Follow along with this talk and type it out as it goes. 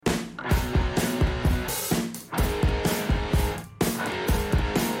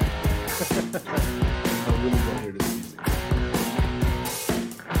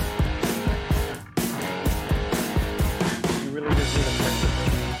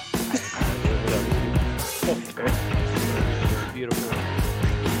Beautiful.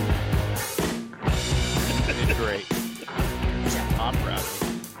 It's great. I'm proud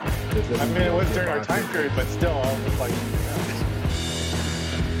of you. I mean, it was during our time period, but still, I was like,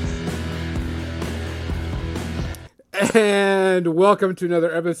 And welcome to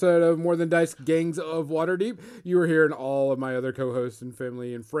another episode of More Than Dice Gangs of Waterdeep. You are hearing all of my other co-hosts and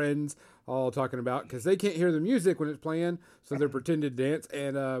family and friends all talking about, because they can't hear the music when it's playing, so they're pretending to dance.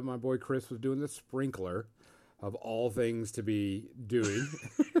 And my boy Chris was doing the sprinkler, of all things to be doing.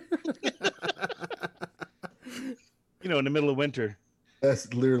 You know, in the middle of winter.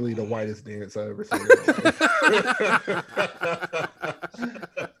 That's literally the whitest dance I've ever seen.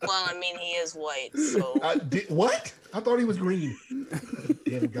 Well, I mean, he is white, so. What? I thought he was green.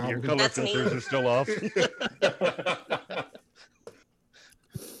 Damn, God. Your color That's filters me. are still off.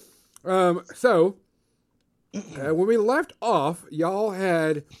 So, when we left off, y'all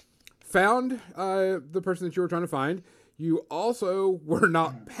had found the person that you were trying to find. You also were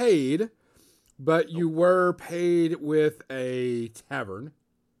not paid, but you were paid with a tavern.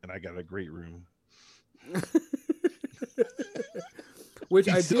 And I got a great room. Which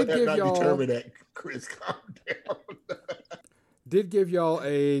He I still did had give not y'all. determined that. Chris, calm down. Did give y'all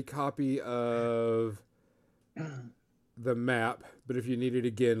a copy of the map, but if you need it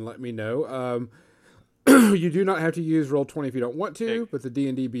again, let me know. You do not have to use Roll20 if you don't want to, but the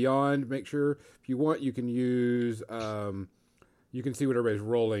D&D Beyond, make sure if you want, you can use. You can see what everybody's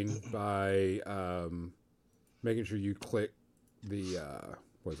rolling by making sure you click the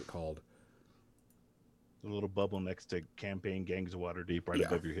what is it called? The little bubble next to Campaign Gangs of Waterdeep, right Yeah.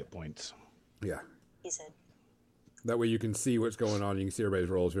 above your hit points. Yeah. He said. That way you can see what's going on. You can see everybody's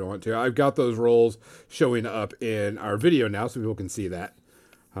rolls if you don't want to. I've got those rolls showing up in our video now, so people can see that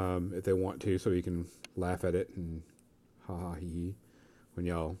if they want to, so you can laugh at it and ha ha hee hee when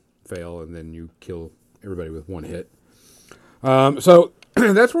y'all fail and then you kill everybody with one hit. So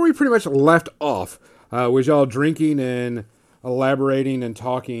that's where we pretty much left off. Was y'all drinking and elaborating and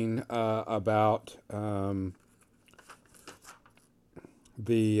talking about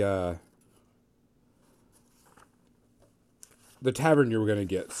the tavern you were going to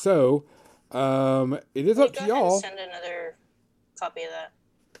get. So, it is up to Go ahead and y'all. send another copy of that.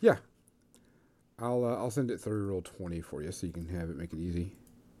 Yeah. I'll send it through Roll20 for you so you can have it, make it easy.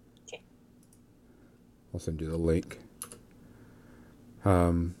 Okay. I'll send you the link.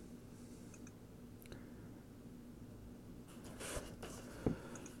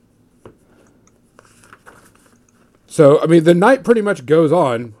 So, I mean, the night pretty much goes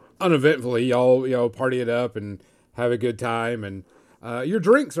on uneventfully. Y'all party it up and have a good time, and your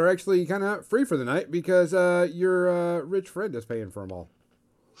drinks are actually kind of free for the night because your rich friend is paying for them all.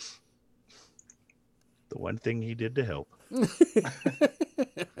 The one thing he did to help.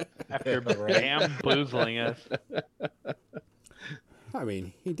 After bamboozling us. I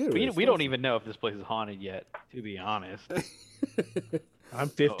mean, he did. We don't even know if this place is haunted yet, to be honest. I'm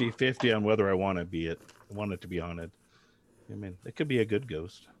 50-50 on whether I want it to be haunted. I mean, it could be a good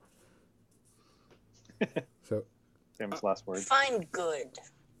ghost. So, famous last words. Fine, good.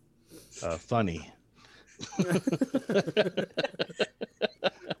 Funny.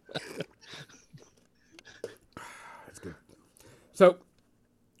 that's good. So,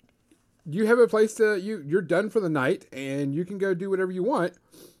 you have a place to you're done for the night, and you can go do whatever you want.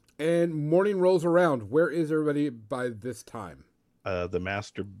 And morning rolls around. Where is everybody by this time? The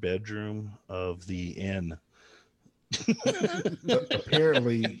master bedroom of the inn.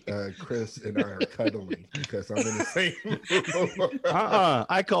 Apparently, Chris and I are cuddling because I'm in the same room.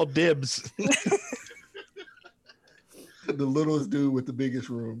 I call dibs. The littlest dude with the biggest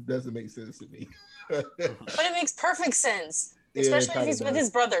room doesn't make sense to me. But it makes perfect sense. Yeah, Especially if kinda he's with does. his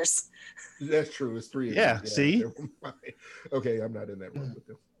brothers. That's true. It's three of Yeah, them. see? never mind. Okay, I'm not in that room with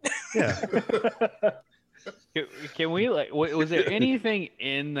them. Yeah. Can we was there anything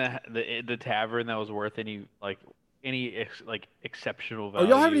in the tavern that was worth any exceptional Oh, value?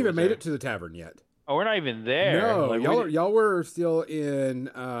 y'all haven't even Was made there- it to the tavern yet. Oh, we're not even there. No, Like, y'all were still in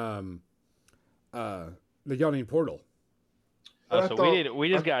the Yawning Portal. I so thought- we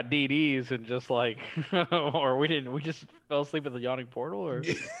just got DDs and just like, or we didn't. We just fell asleep at the Yawning Portal, or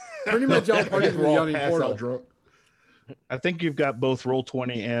Pretty much y'all partied in We're the all Yawning passed out Portal. drunk. I think you've got both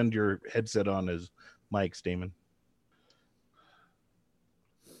Roll20 and your headset on as mics, Damon.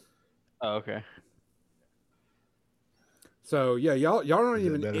 oh, okay. So yeah, y'all aren't Is that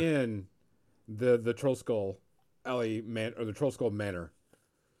even better? in the Troll Skull Alley man or the Troll Skull Manor.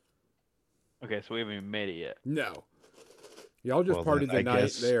 Okay, so we haven't even made it yet. No, y'all just Well, partied then the I night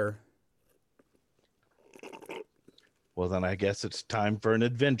guess- there. Well, then I guess it's time for an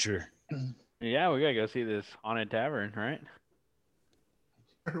adventure. Yeah. Yeah, we gotta go see this haunted tavern, right?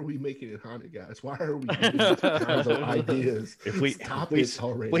 Why are we making it haunted, guys? Why are we giving these kinds of ideas? If we Stop we, it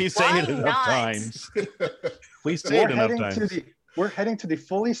already. we say it Why enough not? times. We say it enough times. We're heading to the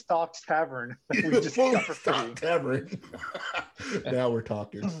fully stocked tavern that we just Full got for free. stop tavern. Now we're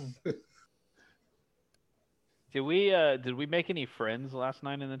talking. Did we make any friends last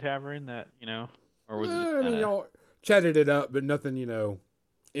night in the tavern that, or was it just I mean, kinda- y'all chatted it up, but nothing,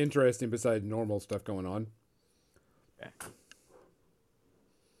 interesting besides normal stuff going on. Okay.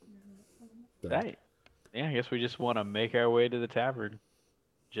 So, Right. Yeah, I guess we just want to make our way to the tavern.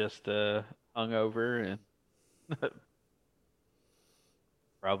 Just hungover and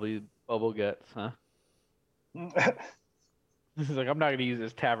probably bubble guts, huh? He's like, I'm not gonna use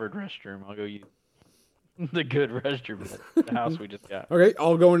this tavern restroom. I'll go use the good restroom at the house we just got. Okay,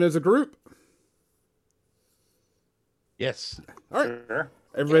 all going as a group. Yes. All right. Sure.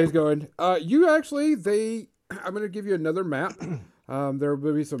 Everybody's going. I'm going to give you another map. There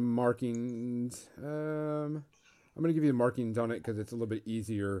will be some markings. I'm going to give you the markings on it because it's a little bit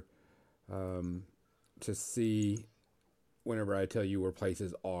easier to see whenever I tell you where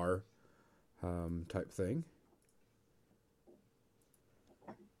places are, type thing.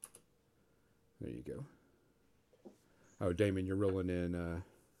 There you go. Oh, Damon, you're rolling in.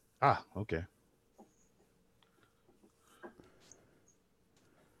 Okay.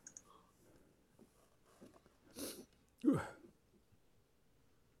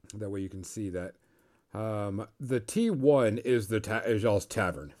 That way you can see that. The T1 is is y'all's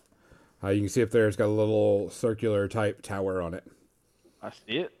tavern. You can see up there it's got a little circular type tower on it. I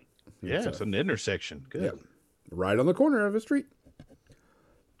see it. Yeah, So- it's an intersection. Good. Yep. Right on the corner of a street.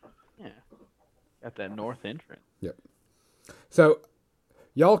 Yeah. Got that north entrance. Yep. So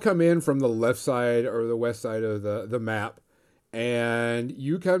y'all come in from the left side or the west side of the map, and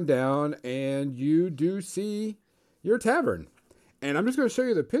you come down and you do see your tavern. And I'm just going to show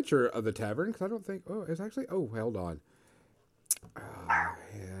you the picture of the tavern because I don't think, it's actually, hold on.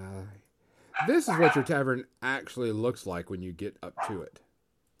 Yeah. This is what your tavern actually looks like when you get up to it.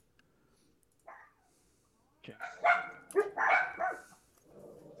 Okay.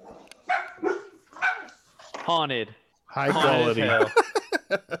 Haunted. High Haunted quality. as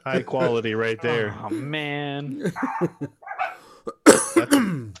hell. High quality right there. Oh man.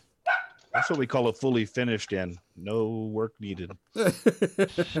 That's what we call a fully finished inn. No work needed. It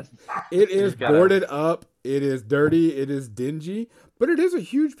is gotta- boarded up. It is dirty. It is dingy, but it is a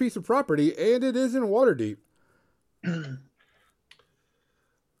huge piece of property, and it is in Waterdeep.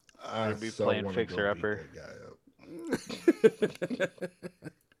 I be so playing wanna Fixer go Upper. beat that guy up.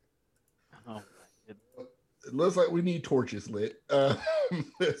 Oh, It looks like we need torches lit. Light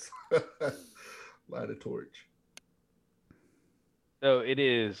a torch. so it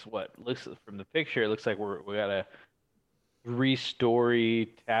is what looks from the picture. It looks like we got a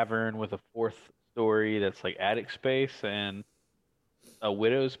 3-story tavern with a 4th story that's like attic space and a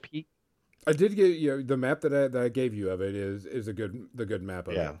widow's peak. I did get the map that I gave you of it is the good map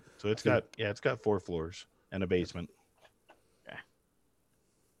of Yeah. it. So it's got 4 floors and a basement.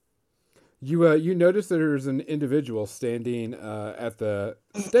 You notice that there's an individual standing at the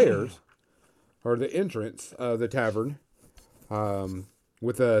stairs or the entrance of the tavern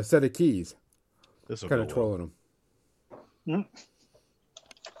with a set of keys, This will kind of go twirling them.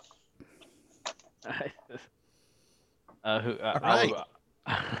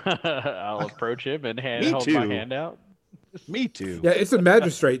 I'll approach him and Me hold my too. hand out. Me too. Yeah, it's a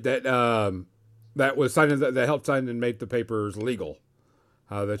magistrate that was signing that helped sign and make the papers legal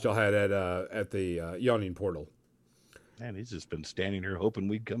that y'all had at the Yawning Portal. Man, he's just been standing here hoping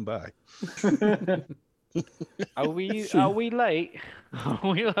we'd come by. Are we late?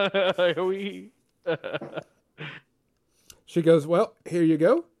 Are we? She goes, "Well, here you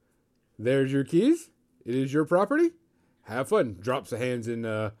go. There's your keys. It is your property. Have fun." Drops the hands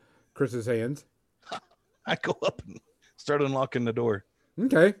in Chris's hands. I go up and start unlocking the door.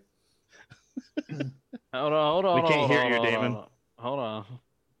 Okay. Hold on. We can't hear you, hold on, Damon. Hold on.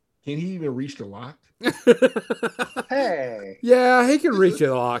 Can he even reach the lock? Hey. Yeah, he can reach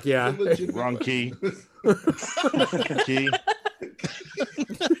the lock. Yeah. It's a legitimate Wrong key. Key.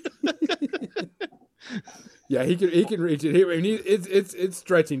 Yeah, he can reach it. It's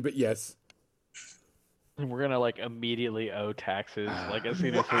stretching, but yes. We're gonna like immediately owe taxes like as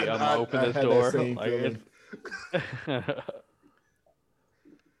soon as we I open had this that door. same Like, feeling.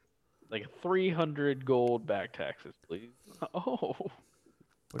 like 300 gold back taxes, please. Oh,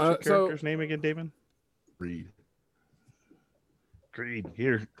 What's your So- character's name again, Damon? Read. Creed.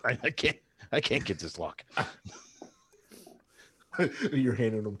 Here, I can't get this lock. You're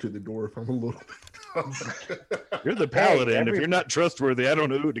handing them to the dwarf. I'm a little bit. You're the paladin. every- If you're not trustworthy, I don't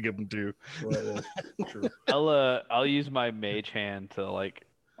know who to give them to. Right, that's true. I'll use my mage hand to like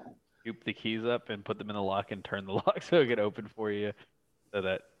scoop the keys up and put them in the lock and turn the lock so it can open for you, so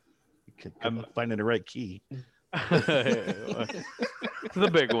that I'm finding the right key. it's the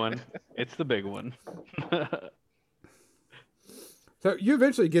big one. It's the big one. So you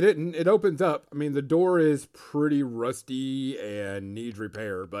eventually get it, and it opens up. I mean, the door is pretty rusty and needs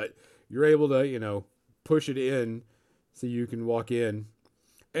repair, but you're able to, push it in so you can walk in.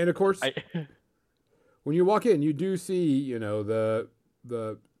 And of course, when you walk in, you do see, the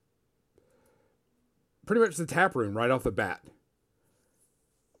pretty much the tap room right off the bat.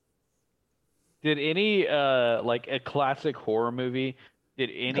 Did any like a classic horror movie?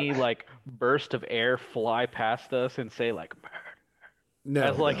 Did any like burst of air fly past us and say like? No,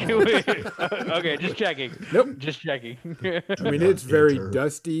 As like, okay, just checking. Nope. Just checking. I mean, it's very Enter.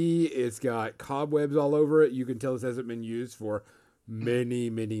 dusty. It's got cobwebs all over it. You can tell this hasn't been used for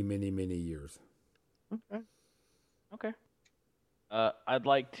many, many, many, many years. Okay. I'd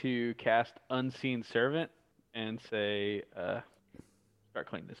like to cast Unseen Servant and say, start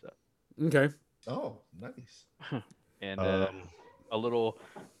cleaning this up. Okay. Oh, nice. And a little,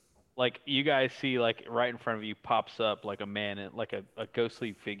 like you guys see, like right in front of you pops up like a man, in, like a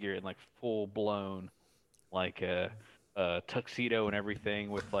ghostly figure in like full blown, like a tuxedo and everything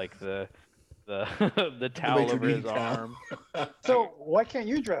with like the the towel Maitre over his D' towel. arm. So why can't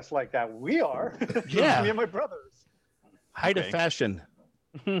you dress like that? We are. Yeah. Me and my brothers. Height of Okay. fashion.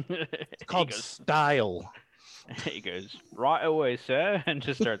 It's called style. He goes, right away, sir, and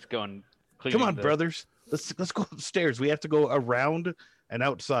just starts going. Come on, the- brothers. Let's go upstairs. We have to go around and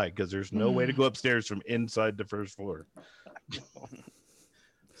outside because there's no way to go upstairs from inside the first floor.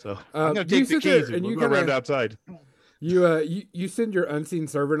 So I'm gonna you take the sit there keys and and we'll you go around kinda- outside. You send your unseen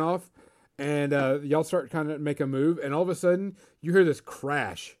servant off, and y'all start kind of make a move, and all of a sudden you hear this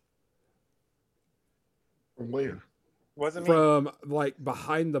crash From where? Wasn't me. from like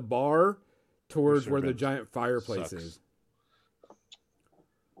behind the bar towards where the Servant giant fireplace sucks. is.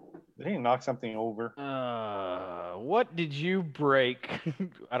 Did he knock something over? What did you break?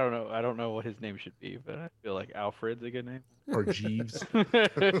 I don't know. I don't know what his name should be, but I feel like Alfred's a good name. Or Jeeves?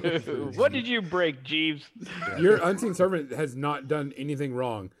 What did you break, Jeeves? Your unseen servant has not done anything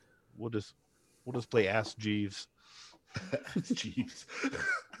wrong. We'll just play Ask Jeeves. Jeeves.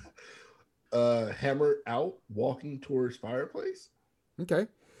 Hammer out, walking towards fireplace. Okay,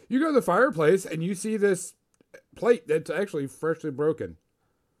 you go to the fireplace and you see this plate that's actually freshly broken.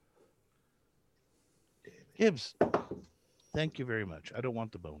 Gibbs. Thank you very much. I don't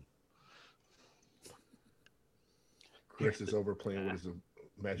want the bone. Chris is over playing with his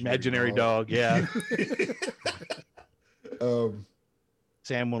Imaginary dog. Yeah. Um,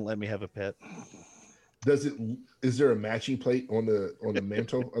 Sam won't let me have a pet. is there a matching plate on the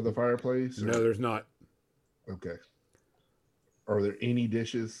mantle of the fireplace? or- No, there's not. Okay. Are there any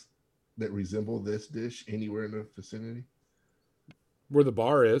dishes that resemble this dish anywhere in the vicinity? Where the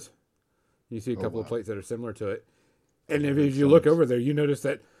bar is, you see a Oh, couple of wow. plates that are similar to it. And That if makes you look sense. over there, you notice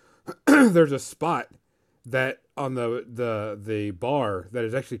that there's a spot that on the bar that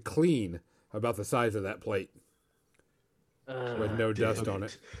is actually clean, about the size of that plate, with no dust on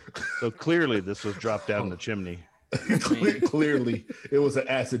it. So clearly this was dropped down the chimney. Clearly, it was an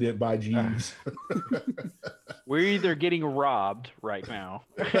accident by Jeeves. We're either getting robbed right now,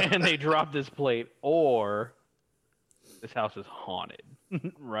 and they dropped this plate, or this house is haunted.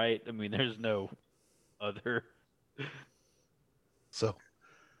 Right? I mean, there's no other. So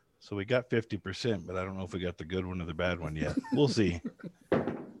we got 50%, but I don't know if we got the good one or the bad one yet. We'll see.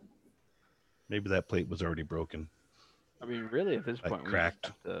 Maybe that plate was already broken. I mean, really, at this Like point,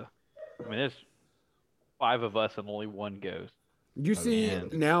 cracked. we just have to. I mean, there's 5 of us and only one ghost. You see man.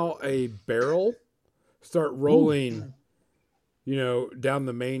 now a barrel start rolling, down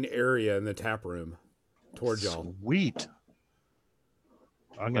the main area in the tap room towards y'all. Sweet.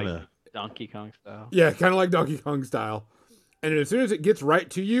 I'm Like gonna. Donkey Kong style. Yeah, kind of like Donkey Kong style. And as soon as it gets right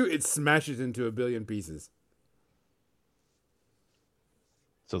to you, it smashes into a billion pieces.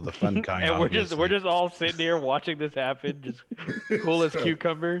 So the fun kind. And we're obviously. just all sitting here watching this happen, just cool as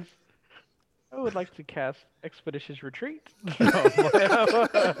cucumbers. I would like to cast Expeditious Retreat. No,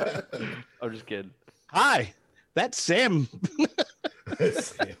 I'm just kidding. Hi, that's Sam.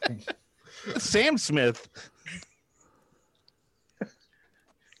 Sam Smith.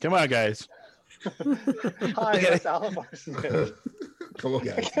 Come on, guys. Hi, that's Alvar Smith. Come on,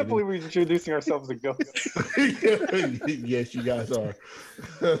 I guys. can't believe we're introducing ourselves as ghosts. Yes, you guys are.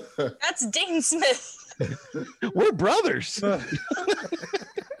 That's Dane Smith. We're brothers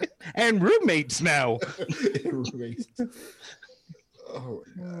and roommates now. Oh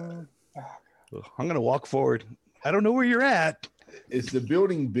my God. I'm gonna walk forward. I don't know where you're at. Is the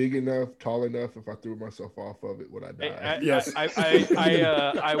building big enough, tall enough? If I threw myself off of it, would I die? Yes.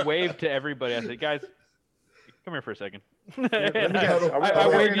 I waved to everybody. I said, "Guys, come here for a second." Let me And guess. I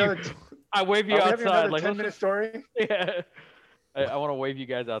waved you. I wave you Are we having outside. another Like, 10-minute story? yeah. I want to wave you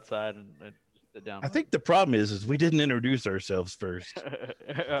guys outside and sit down. I think the problem is we didn't introduce ourselves first.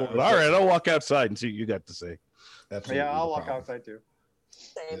 Uh, All right, I'll walk outside and see what you got to say. Absolutely Yeah, I'll no walk problem. outside too.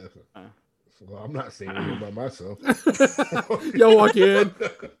 Same. Yeah. Well, I'm not saying anything by myself. Y'all walk in,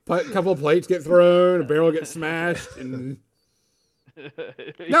 a couple of plates get thrown, a barrel gets smashed, and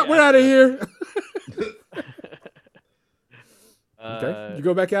no, we're out of here. Okay, you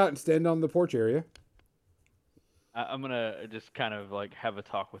go back out and stand on the porch area. I'm gonna just kind of like have a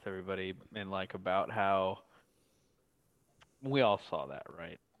talk with everybody and like about how we all saw that,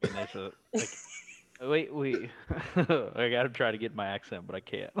 right? And there's a like, wait. I gotta try to get my accent, but I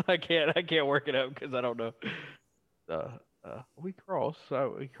can't. I can't work it out because I don't know. We cross.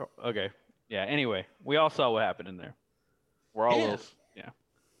 Okay. Yeah. Anyway, we all saw what happened in there. We're all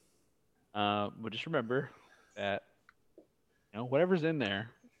but just remember that whatever's in there,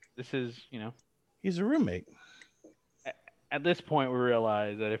 this is He's a roommate. At this point, we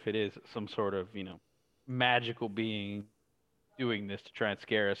realize that if it is some sort of, magical being doing this to try and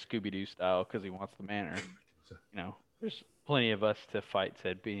scare us Scooby-Doo style because he wants the manor, there's plenty of us to fight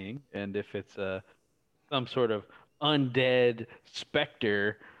said being. And if it's some sort of undead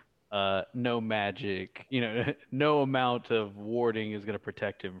specter, no magic, no amount of warding is going to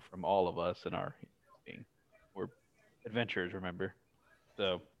protect him from all of us and our being. We're adventurers, remember?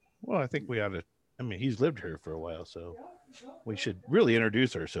 So, Well, I think we ought to. I mean, he's lived here for a while, so we should really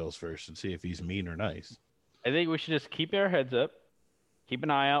introduce ourselves first and see if he's mean or nice. I think we should just keep our heads up, keep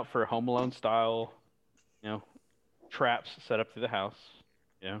an eye out for Home Alone style, traps set up through the house.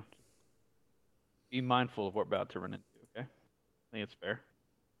 Be mindful of what we're about to run into. Okay, I think it's fair.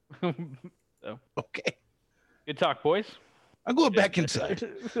 So, Okay, good talk, boys. I'm going back inside.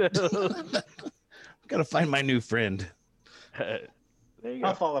 Gotta find my new friend. There you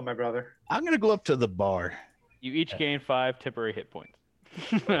I'll go. follow my brother. I'm gonna go up to the bar. You each gain 5 temporary hit points.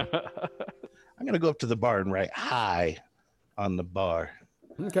 I'm gonna go up to the bar and write hi on the bar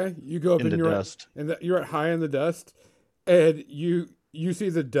Okay, you go up in and the you're dust. you're at high in the dust, and you see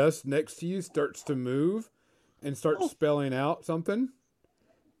the dust next to you starts to move, and starts spelling out something,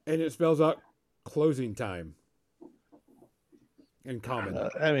 and it spells out closing time. In common.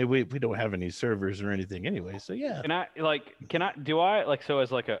 I mean, we don't have any servers or anything anyway, so yeah. So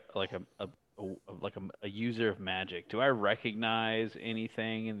as like a user of magic, do I recognize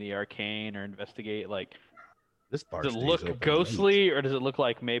anything in the arcane or investigate? Like, This bar does it stays look open ghostly, or does it look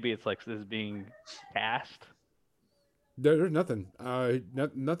like maybe it's like this is being cast? There's nothing.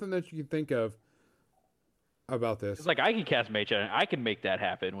 Nothing that you can think of about this. It's like I can cast Mage Hand. I can make that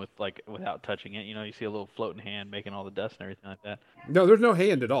happen without touching it. You see a little floating hand making all the dust and everything like that. No, there's no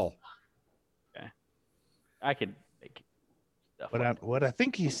hand at all. I can make stuff. But what I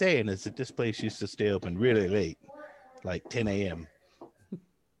think he's saying is that this place used to stay open really late, like 10 a.m.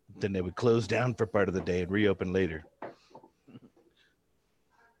 Then they would close down for part of the day and reopen later.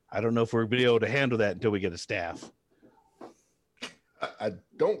 I don't know if we're going to be able to handle that until we get a staff. I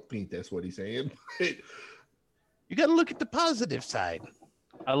don't think that's what he's saying. You got to look at the positive side.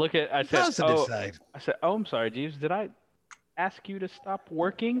 I Side. said, "Oh, I'm sorry, Jeeves. Did I ask you to stop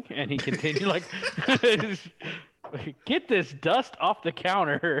working?" And he continued like, "Get this dust off the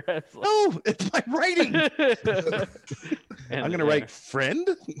counter." No, it's my writing. I'm going to write friend.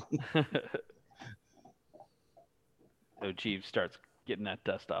 So Jeeves starts getting that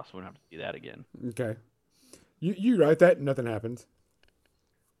dust off, so we don't have to do that again. Okay. You write that and nothing happens.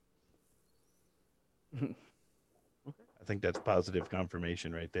 I think that's positive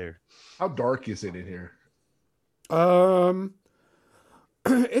confirmation right there. How dark is it in here?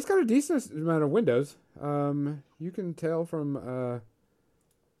 It's got a decent amount of windows. You can tell from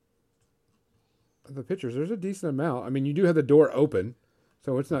the pictures. There's a decent amount. I mean, you do have the door open,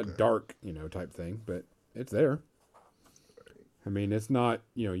 so it's not dark, type thing, but it's there. I mean, it's not,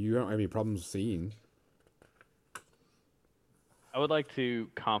 you don't have any problems seeing. I would like to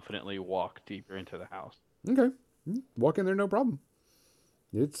confidently walk deeper into the house. Okay. Walk in there, no problem.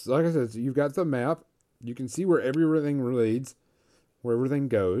 It's, like I said, you've got the map. You can see where everything leads, where everything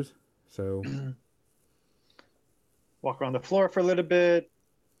goes. So, Walk around the floor for a little bit.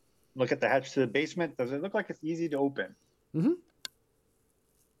 Look at the hatch to the basement. Does it look like it's easy to open?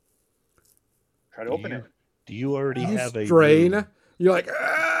 Try to open it. Do you already You have a strain. room? You're like,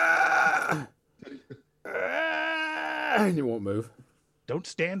 "Ah! Ah!" and you won't move. Don't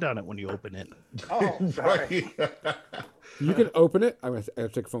stand on it when you open it. Oh, sorry. Right. You can open it. I have to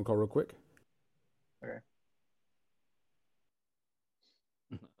take a phone call real quick. Okay.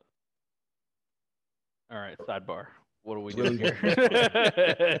 All right, sidebar. What are we Really? doing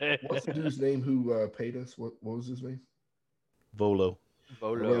here? What's the dude's name who paid us? What was his name? Volo.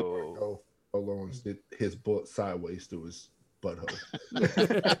 Bolo. Oh, Volo did his butt sideways through his butthole.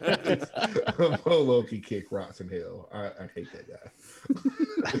 Volo can kick rocks in hell. I hate that guy.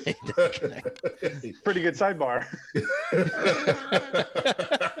 Pretty good sidebar.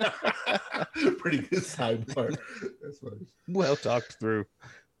 Pretty good sidebar. That's funny. Well talked through.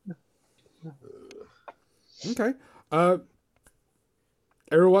 Okay.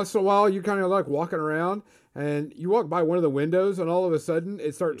 Every once in a while, you kind of like walking around, and you walk by one of the windows, and all of a sudden,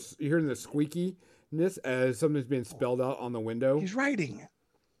 it starts hearing the squeakiness as something's being spelled out on the window. He's writing.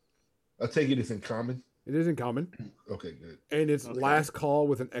 I take it it's in common. It isn't common, Okay, good. and it's last call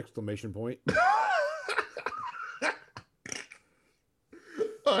with an exclamation point.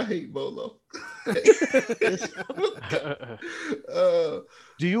 I hate Bolo.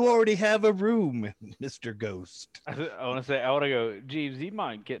 Do you already have a room, Mr. Ghost? I want to go, Jeeves, you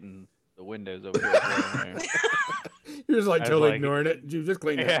mind getting the windows over here? You're just like I was totally like- ignoring it. You just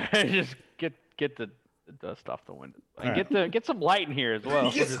clean it. Yeah, just get the dust off the windows. And All get some light in here as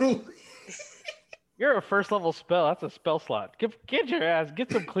well. Get some- You're a first level spell. That's a spell slot. Get your ass.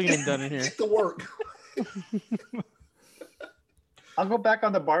 Get some cleaning done in here. Get to work. I'll go back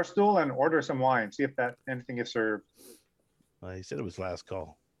on the bar stool and order some wine. See if that anything is served. He said it was last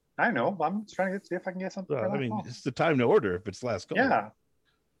call. I know. But I'm just trying to see if I can get something. Well, for I that mean, call. it's the time to order if it's last call. Yeah.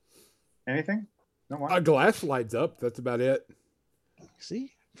 Anything? No wine. A glass lights up. That's about it.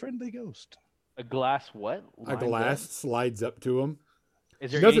 See? Friendly ghost. A glass what? A Lined glass up? slides up to him.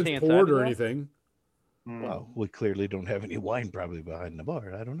 Is there Nothing's anything inside poured the or glass? anything. Hmm. Well, we clearly don't have any wine probably behind the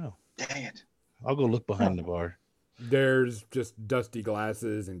bar. I don't know. Dang it. I'll go look behind the bar. There's just dusty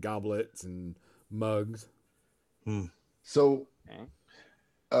glasses and goblets and mugs. So,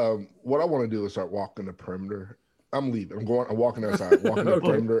 Okay. what I want to do is start walking the perimeter. I'm leaving. I'm walking outside, walking the Okay.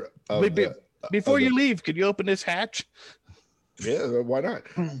 perimeter. Of Maybe- the, Before the- you leave, could you open this hatch? yeah, why not?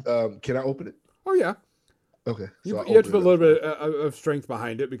 Can I open it? Oh yeah, Okay. you, I you have to open put a it little up. bit of strength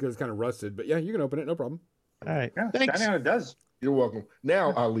behind it because it's kind of rusted. But yeah, you can open it, no problem. All right. Yeah, Thanks. standing on it does. You're welcome.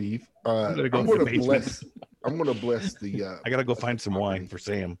 Now I leave. I'm gonna go I'm to the gonna basement. bless. I'm gonna bless the. I gotta go find some wine for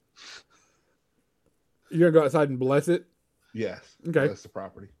Sam. You're gonna go outside and bless it. Yes. Okay. Bless the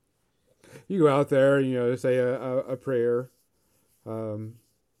property. You go out there, you know, say a prayer, and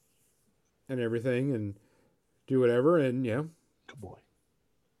everything, and do whatever, and yeah, Good boy.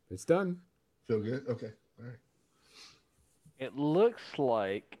 it's done. Feel good. Okay. All right. It looks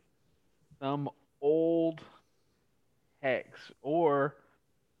like some old hex or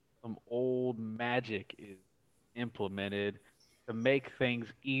some old magic is implemented to make things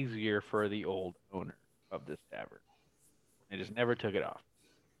easier for the old owner of this tavern. They just never took it off.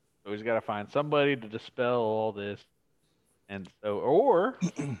 So we just got to find somebody to dispel all this, and so or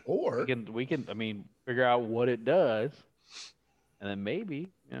Or we can I mean figure out what it does, and then maybe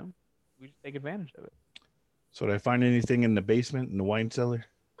we just take advantage of it. So did I find anything in the basement in the wine cellar?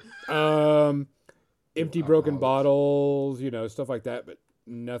 Empty Well, broken alcoholics. bottles, you know, stuff like that, but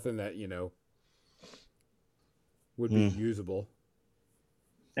nothing that would be usable.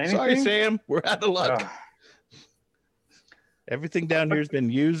 Anything? Sorry, Sam. We're out of luck. Ugh. Everything down here has been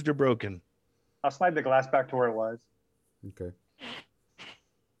used or broken. I'll slide the glass back to where it was. Okay.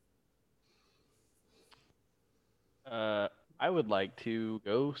 I would like to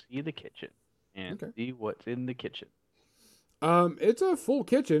go see the kitchen and Okay. see what's in the kitchen. It's a full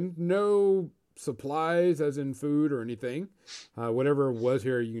kitchen, no supplies as in food or anything. Whatever was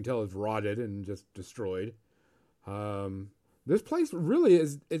here, you can tell is rotted and just destroyed. This place really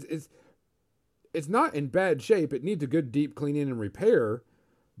is it's not in bad shape. It needs a good deep cleaning and repair,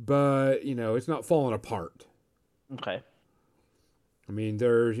 but it's not falling apart. Okay. I mean,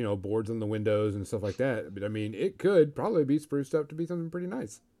 there's boards on the windows and stuff like that, but I mean, it could probably be spruced up to be something pretty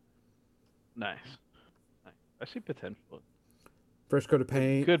nice. Nice. I see potential. Fresh coat of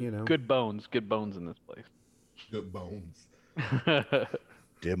paint, Good bones in this place. good bones.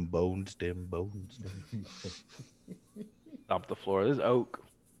 Dim bones, dim bones. Dim. Top the floor. This is oak.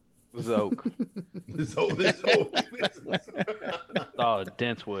 This is oak. This whole Solid,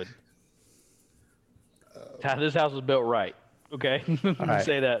 dense wood. This house was built right. Okay, right.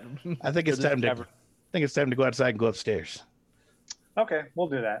 say that. I think it's For this time to. tavern. I think it's time to go outside and go upstairs. Okay, we'll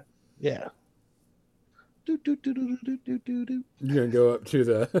do that. Yeah. You're gonna go up to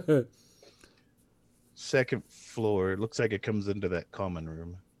the Second floor. It looks like it comes into that common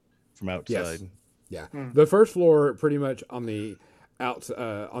room from outside. Yeah. Hmm. The first floor, pretty much on the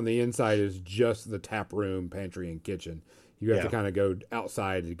on the inside, is just the tap room, pantry, and kitchen. You have to Yeah. kind of go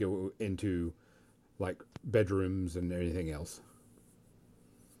outside to go into like bedrooms and everything else.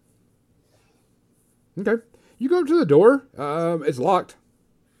 Okay. You go up to the door. It's locked.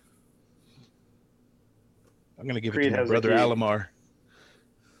 I'm gonna give it Creed to my has a brother key. Alamar.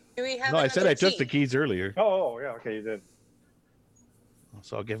 Do we have No, I said another I took the key? keys earlier, Oh, yeah, okay, you did.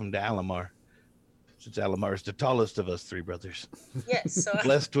 so I'll give them to Alamar. Since Alamar is the tallest of us three brothers, Yes. So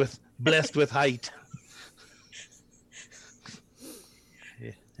blessed with height.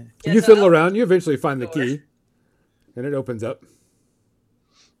 Yeah, You so fiddle I'll- around. You eventually find the door. key, and it opens up.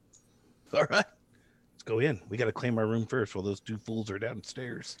 All right, let's go in. We got to claim our room first while those two fools are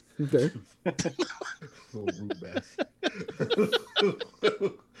downstairs. Okay. Little root bass.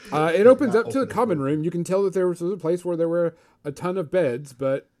 It opens Not up to the open common door. room. You can tell that there was a place where there were a ton of beds,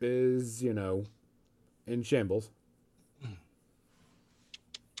 but is, in shambles.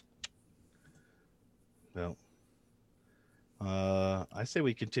 Well, I say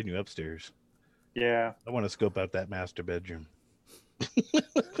we continue upstairs. Yeah. I want to scope out that master bedroom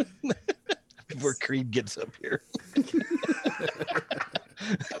before Creed gets up here.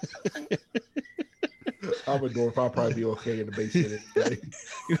 I'm a dwarf. I'll probably be okay in the basement.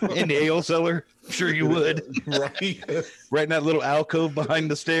 Anyway. In the ale cellar, sure you would. Right? Right in that little alcove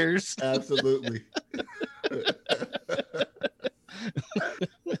behind the stairs. Absolutely.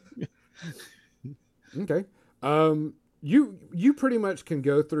 Okay. You pretty much can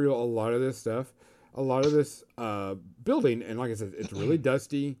go through a lot of this stuff, a lot of this building, and like I said, it's really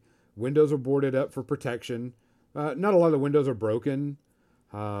dusty. Windows are boarded up for protection. Not a lot of the windows are broken,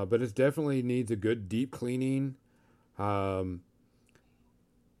 but it definitely needs a good deep cleaning.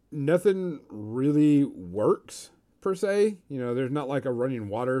 Nothing really works per se. There's not like a running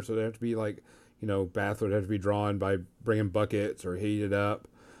water, so they have to be like, bath would have to be drawn by bringing buckets or heated up.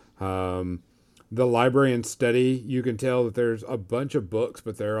 The library and study, you can tell that there's a bunch of books,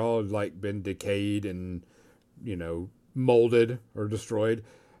 but they're all like been decayed and, molded or destroyed.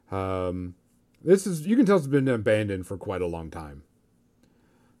 You can tell it's been abandoned for quite a long time.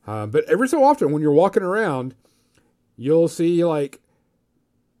 But every so often when you're walking around, you'll see like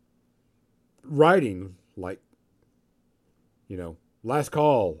writing like, last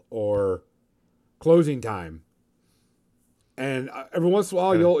call or closing time. And every once in a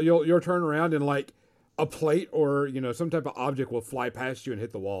while, you'll turn around and like a plate or some type of object will fly past you and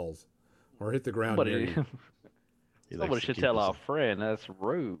hit the walls or hit the ground. near Somebody, you. He likes somebody to should keep tell us- our friend that's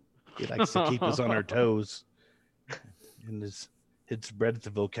rude. He likes to keep us on our toes. And his breadth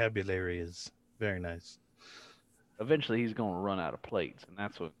of vocabulary is very nice. Eventually, he's going to run out of plates, and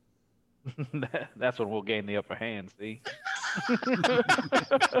that's what that's when we'll gain the upper hand. See?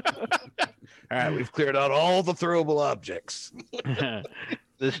 All right, we've cleared out all the throwable objects.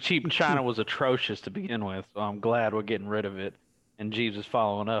 This cheap china was atrocious to begin with, so I'm glad we're getting rid of it. And Jeeves is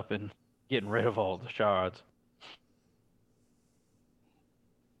following up and getting rid of all the shards.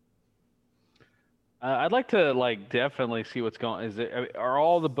 I'd like to definitely see what's going. Are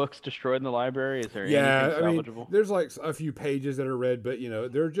all the books destroyed in the library? Is there Yeah, anything I mean, salvageable? there's like a few pages that are read, but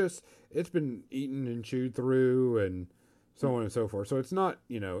it's been eaten and chewed through and so on and so forth. So it's not,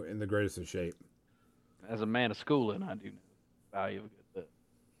 in the greatest of shape. As a man of schooling, I do know the value of a good book.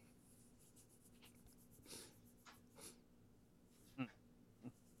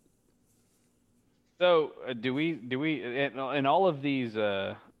 So, do we in all of these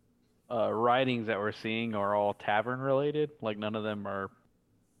writings that we're seeing are all tavern related? Like none of them are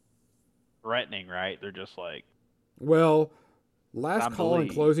threatening, right? They're just like, Well, last Time to call and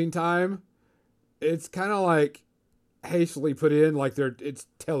leave. closing time, it's kind of like hastily put in, like it's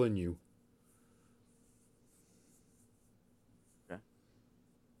telling you. Okay.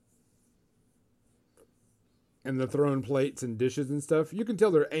 And the thrown plates and dishes and stuff, you can tell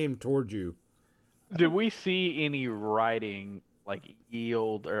they're aimed towards you. did we see any writing like the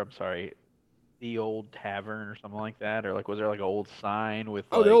old tavern or something like that, or like was there like an old sign with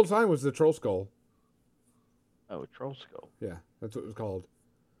Oh, the old sign was the troll skull. troll skull? Yeah, that's what it was called.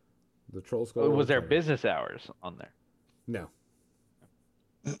 The troll skull. Was there Tavern. business hours on there? No.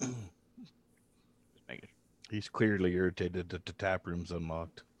 Just making sure. He's clearly irritated that the tap room's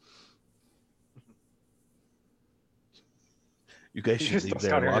unlocked. You guys You should just leave don't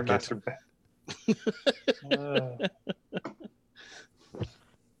there sound and your lock it. master bed.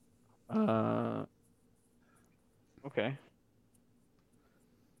 Okay.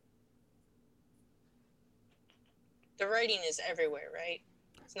 The writing is everywhere, right?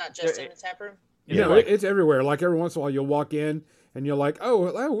 It's not just Yeah, in the tap room. Yeah, No, like- it's everywhere. Like every once in a while, you'll walk in and you're like, oh,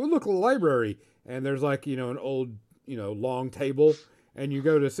 look, a library. And there's like, an old, long table. And you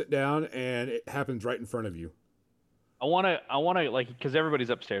go to sit down and it happens right in front of you. I want to like, because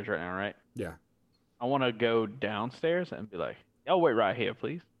everybody's upstairs right now, right? Yeah. I want to go downstairs and be like, y'all wait right here,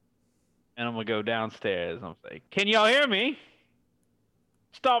 please. And I'm going to go downstairs and I'm like, can y'all hear me?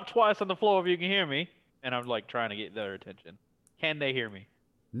 Stop twice on the floor if you can hear me. And I'm like trying to get their attention. Can they hear me?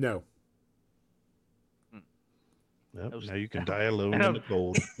 No. Yep, Those- now you can die alone And in the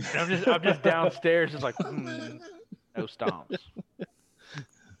cold. And I'm just downstairs, just like, no stomps.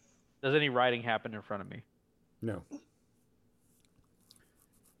 Does any writing happen in front of me? No.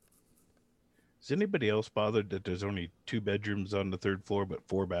 Is anybody else bothered that there's only 2 bedrooms on the 3rd floor but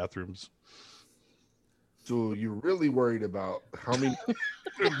 4 bathrooms? So you're really worried about how many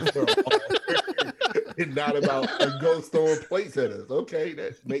there are and not about a ghost throwing plates at us. Okay,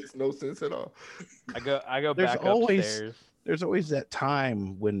 that makes no sense at all. I go There's back always- upstairs. There's always that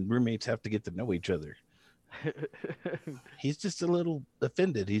time when roommates have to get to know each other. He's just a little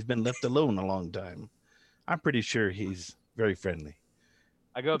offended. He's been left alone a long time. I'm pretty sure he's very friendly.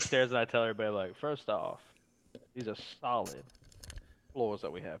 I go upstairs and I tell everybody, like, first off, these are solid floors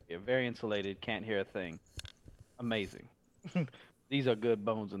that we have here. Very insulated, can't hear a thing. Amazing. These are good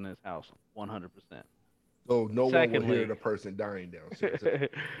bones in this house, 100%. So no one will Secondly- hear the person dying downstairs.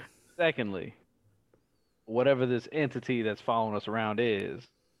 Secondly, whatever this entity that's following us around is,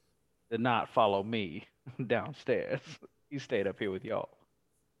 did not follow me downstairs. He stayed up here with y'all.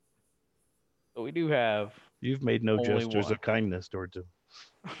 So we do have You've made no Only gestures one. of kindness towards him.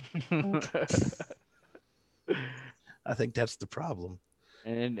 I think that's the problem.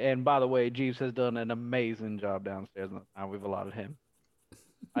 And by the way, Jeeves has done an amazing job downstairs in the time we've allotted him.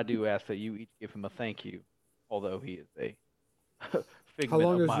 I do ask that you each give him a thank you, although he is a figment How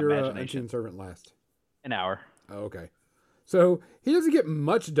long of does my your imagination. ancient servant last? An hour. Oh, okay. So he doesn't get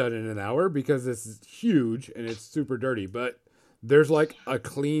much done in an hour because this is huge and it's super dirty, but there's like a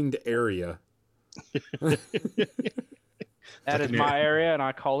cleaned area. That is my area, and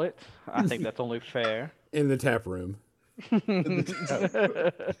I call it. I think that's only fair. In the tap room. Most Hey,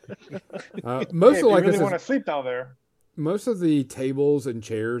 of if you like really this is, want to sleep down there, most of the tables and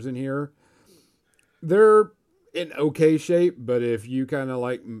chairs in here, they're in okay shape, but if you kind of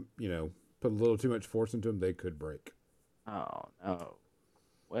like, put a little too much force into them, they could break. Oh no.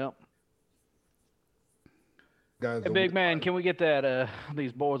 Well, Guys, hey, big man, can we get that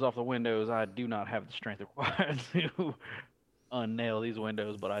these boards off the windows? I do not have the strength required to unnail these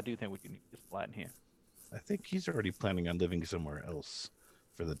windows, but I do think we can get this flat in here. I think he's already planning on living somewhere else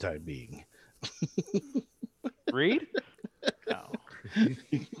for the time being. Read? No.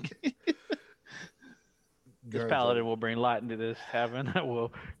 This guys, paladin will bring light into this tavern that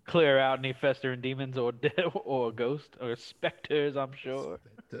will clear out any festering demons or or ghosts or specters, I'm sure.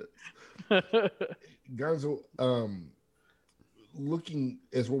 Gonzo, looking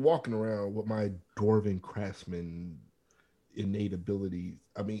as we're walking around with my dwarven craftsman innate abilities,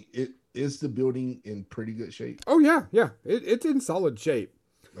 I mean, is the building in pretty good shape? Oh yeah, yeah. It's in solid shape.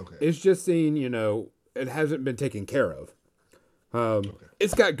 Okay. It's just seen, it hasn't been taken care of.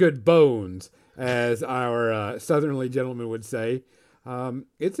 It's got good bones, as our southerly gentleman would say.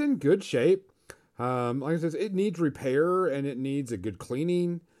 It's in good shape. Like I said, it needs repair and it needs a good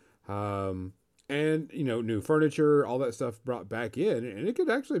cleaning. And, new furniture, all that stuff brought back in, and it could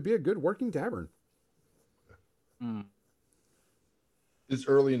actually be a good working tavern. Mm. It's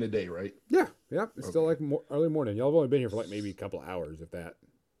early in the day, right? Yeah. It's still like early morning. Y'all have only been here for like maybe a couple hours, if that.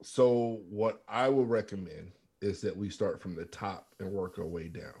 So what I would recommend is that we start from the top and work our way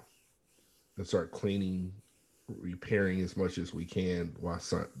down and start cleaning, repairing as much as we can while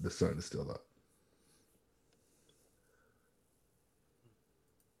the sun is still up.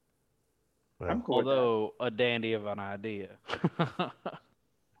 I'm cool with that. Although a dandy of an idea.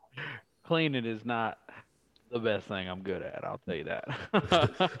 Cleaning is not the best thing I'm good at, I'll tell you that.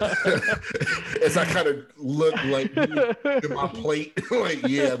 As I kind of look like at my plate, like,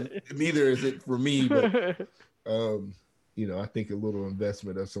 yeah, neither is it for me, but I think a little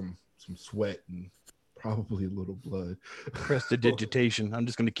investment of some sweat and probably a little blood. Prestidigitation. I'm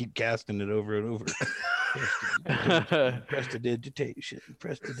just going to keep casting it over and over. Prestidigitation.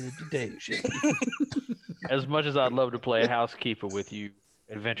 Prestidigitation. As much as I'd love to play housekeeper with you,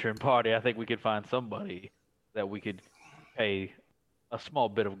 adventuring party, I think we could find somebody that we could pay a small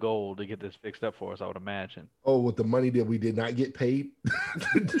bit of gold to get this fixed up for us, I would imagine. Oh, with the money that we did not get paid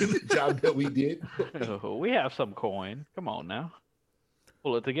to do the job that we did. We have some coin. Come on now.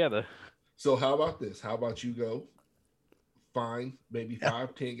 Pull it together. So how about this? How about you go find maybe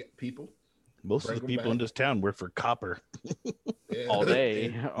 5-10 people. Most of the Bring 'em people in back. this town work for copper. Yeah. All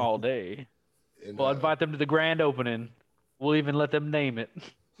day, all day. And, We'll invite them to the grand opening. We'll even let them name it.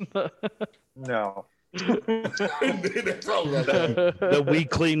 No. that's all right. That we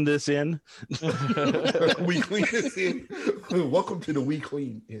clean this in. We clean this in. Welcome to the We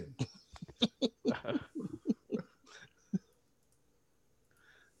Clean In.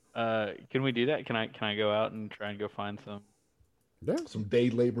 Can we do that? Can I go out and try and go find Yeah. Some day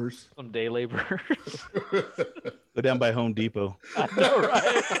laborers. some day laborers? Go down by Home Depot. I know,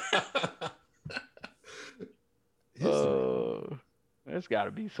 right? There's got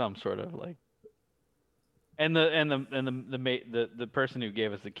to be some sort of like. And the person who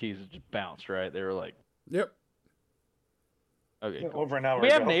gave us the keys just bounced, right? They were like, Yep. okay, cool. Over an hour Do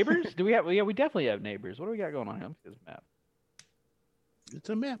we have ago. neighbors? Do we have? Yeah, we definitely have neighbors. What do we got going on here? Let me see this map. It's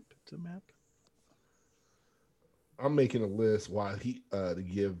a map. It's a map. I'm making a list while to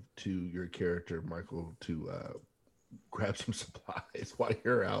give to your character, Michael, to grab some supplies while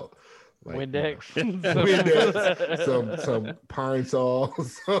you're out. Like, Windex. Windex, some pine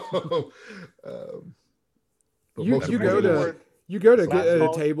saws. But You most you of go it to is- you go to get at a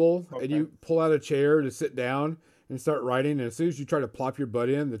Flat table Okay. and you pull out a chair to sit down and start writing. And as soon as you try to plop your butt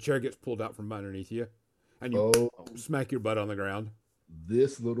in, the chair gets pulled out from underneath you, and you oh, smack your butt on the ground.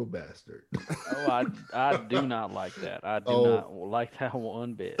 this little bastard. Oh, I do not like that. I do Oh. not like that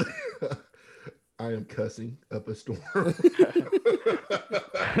one bit. I am cussing up a storm.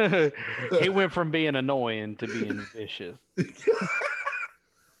 It went from being annoying to being vicious.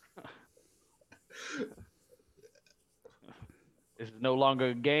 This is no longer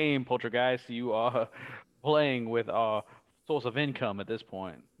a game, Poltergeist. You are playing with our source of income at this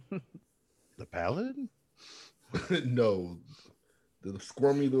point. The paladin? No, the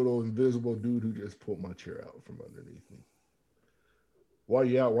squirmy little invisible dude who just pulled my chair out from underneath me. While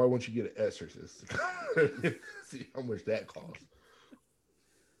you out, why won't you get an exorcist? See how much that costs.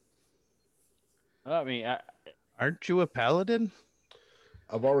 I mean, Aren't you a paladin?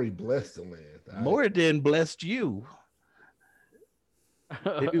 I've already blessed the land. Moradin blessed you.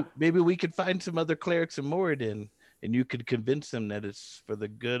 Maybe we could find some other clerics in Moradin, and you could convince them that it's for the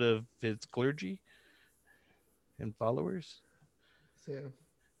good of his clergy and followers. Sam,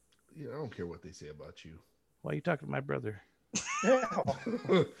 yeah, I don't care what they say about you. Why are you talking to my brother? Yeah.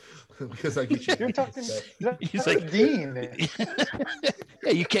 Because I get you. You're talking. He's That's like- Dean.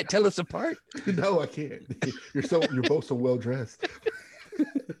 Yeah, you can't tell us apart. No, I can't. You're both so well dressed.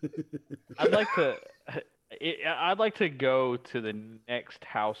 I'd like to. I'd like to go to the next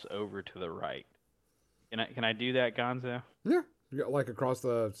house over to the right. Can I do that, Gonzo? Yeah, you got like across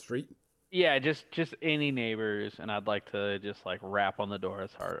the street. Yeah, just any neighbors, and I'd like to just like rap on the door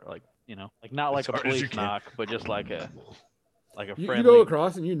as hard, like like not like As a hard as you police can. knock, but just like a You friendly. go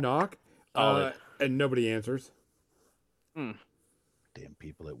across and you knock, Solid. and nobody answers. Damn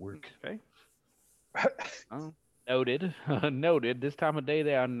people at work. Okay. Oh, noted. Noted. This time of day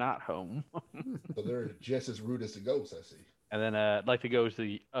they are not home. So they're just as rude as the ghosts, I see. And then I'd like to go to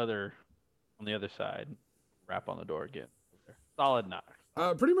the other, on the other side, rap on the door again. Solid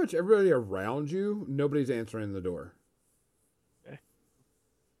knock. Pretty much everybody around you, nobody's answering the door. Okay.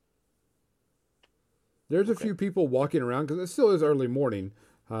 There's a few people walking around because it still is early morning.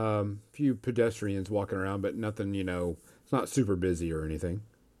 Few pedestrians walking around, but nothing, it's not super busy or anything.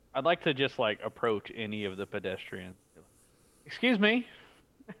 I'd like to just like approach any of the pedestrians. Excuse me.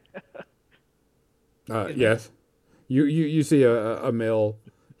 Yes. You see a male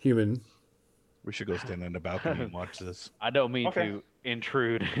human. We should go stand on the balcony and watch this. I don't mean Okay. to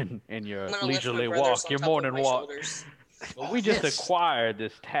intrude in your I'm gonna lift my leisurely brothers walk, on your top of morning my walk. shoulders. But we just Yes. acquired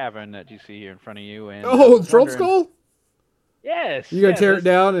this tavern that you see here in front of you, and Oh, I was Troll wondering- Skull? Yes. You gonna yes, tear it this-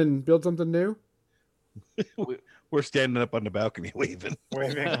 down and build something new? We're standing up on the balcony waving.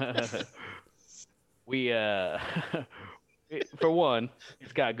 Waving. We for one,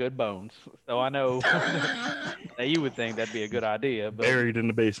 it's got good bones, so I know that you would think that'd be a good idea, but Buried in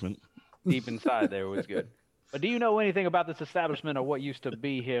the basement. deep inside there was good. But do you know anything about this establishment or what used to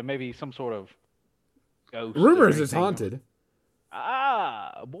be here? Maybe some sort of ghost. or Rumors it's anything? haunted.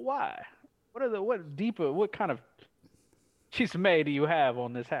 Ah, but why? What kind of chisme do you have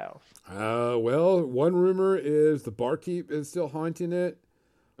on this house? Well, one rumor is the barkeep is still haunting it.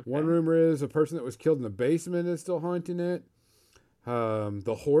 One rumor is a person that was killed in the basement is still haunting it.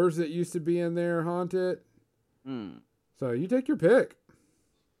 The whores that used to be in there haunt it. Hmm. So you take your pick.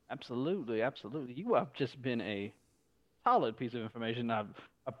 Absolutely, absolutely. You have just been a solid piece of information. I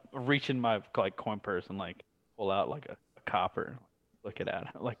reach in my like coin purse and like pull out like a copper, look it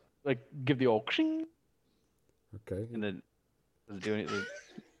at, like give the old shing, Okay. and then Does it do anything?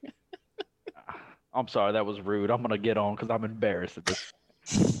 I'm sorry, that was rude. I'm gonna get on because I'm embarrassed at this.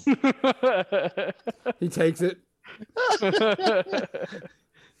 He takes it.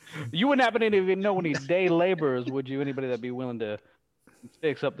 You wouldn't happen to even know any day laborers, would you? Anybody that'd be willing to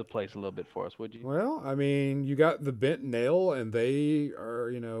fix up the place a little bit for us, would you? Well, I mean, you got the bent nail, and they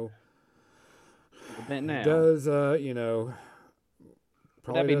are, The bent now. does Would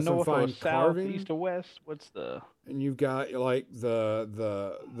probably that be does some north or fine south, carving. east or west? What's the? And you've got like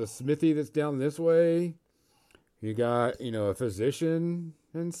the smithy that's down this way. You got a physician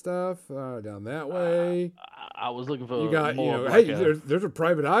and stuff down that way. I was looking for. You got more of hey, like there's a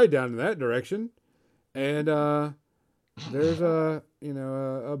private eye down in that direction, and there's a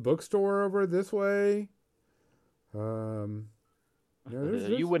bookstore over this way. There's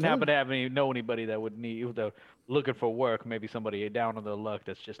you wouldn't ton happen to have know anybody that would need looking for work? Maybe somebody down on their luck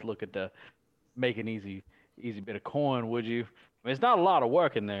that's just looking to make an easy bit of coin, would you? I mean, it's not a lot of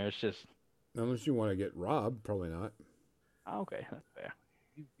work in there. It's just unless you want to get robbed, probably not. okay. That's fair.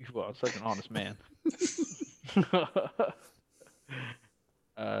 You are such an honest man.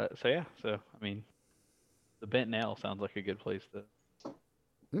 So yeah. So I mean, the bent nail sounds like a good place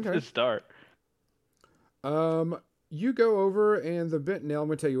to start. You go over, and the bent nail, I'm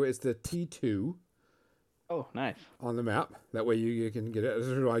going to tell you, it's the T2 Oh, nice. on the map. That way you can get it. This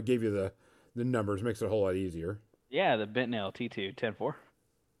is why I gave you the numbers. Makes it a whole lot easier. Yeah, the bent nail T2 10-4.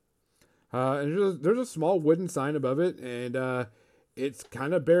 And there's a small wooden sign above it, and it's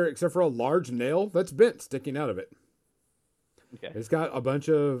kind of bare except for a large nail that's bent sticking out of it. Okay. It's got a bunch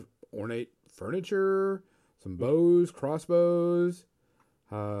of ornate furniture, some bows, crossbows,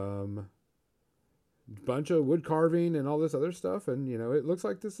 bunch of wood carving and all this other stuff, and it looks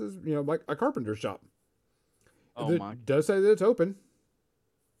like this is like a carpenter shop. Oh my! It does say that it's open.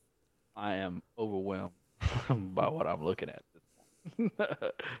 I am overwhelmed by what I'm looking at,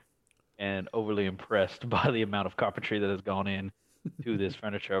 and overly impressed by the amount of carpentry that has gone in to this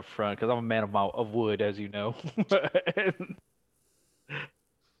furniture up front. Because I'm a man of wood, as you know.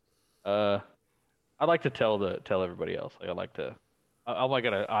 I like to tell everybody else. Like I'm like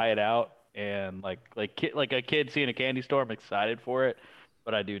gonna eye it out. And like a kid seeing a candy store, I'm excited for it,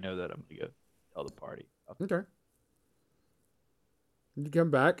 but I do know that I'm gonna go tell the party. Okay. You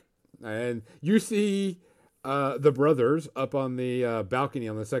come back, and you see the brothers up on the balcony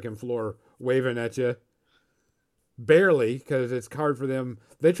on the second floor waving at you. Barely, because it's hard for them.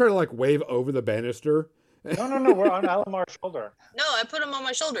 They try to wave over the banister. No, we're on Alamar's shoulder. No, I put him on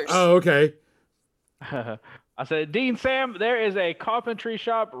my shoulders. Oh, okay. I said, Dean Sam, there is a carpentry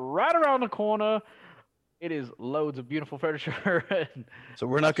shop right around the corner. It is loads of beautiful furniture. So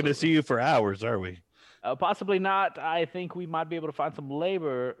we're not going to see you for hours, are we? Possibly not. I think we might be able to find some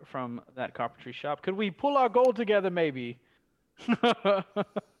labor from that carpentry shop. Could we pull our gold together, maybe? Do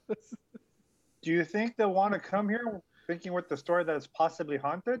you think they'll want to come here thinking with the story that it's possibly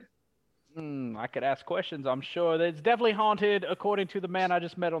haunted? I could ask questions. I'm sure that it's definitely haunted, according to the man I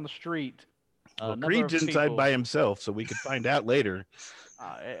just met on the street. Well, Creed's inside by himself, so we could find out later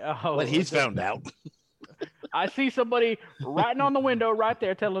what he's found out. I see somebody writing on the window right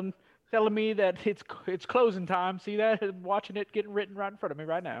there, telling me that it's closing time. See that? I'm watching it getting written right in front of me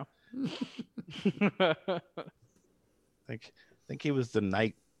right now. think he was the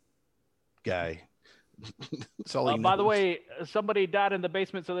night guy. That's all he By the knows. way, somebody died in the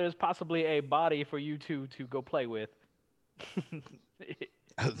basement, so there's possibly a body for you to go play with.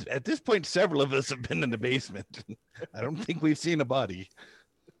 At this point, several of us have been in the basement. I don't think we've seen a body.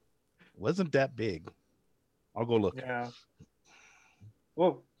 Wasn't that big. I'll go look. Yeah.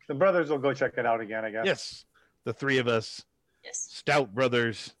 Well, the brothers will go check it out again, I guess. Yes, the three of us, Yes. stout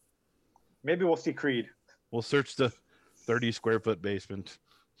brothers, Maybe we'll see Creed. will search the 30 square foot basement.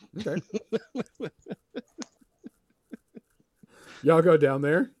 Okay. Y'all go down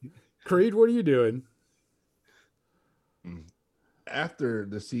there. Creed, what are you doing? After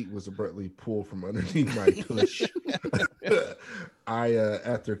the seat was abruptly pulled from underneath my push, I,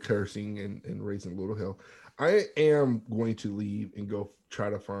 after cursing and raising a little hell, I am going to leave and go try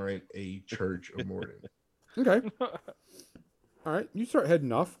to find a church of Morden. Okay. All right, you start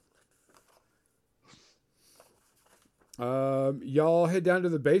heading off. Y'all head down to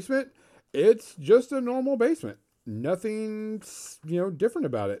the basement. It's just a normal basement. Nothing, different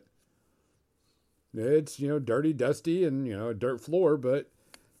about it. It's, dirty, dusty, and, a dirt floor, but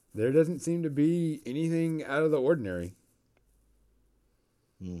there doesn't seem to be anything out of the ordinary.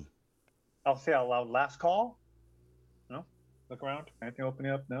 I'll say out loud, last call? No? Look around. Anything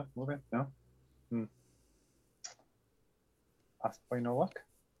opening up? No? Moving? No? Possibly no luck?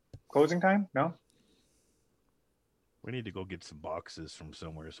 Closing time? No? We need to go get some boxes from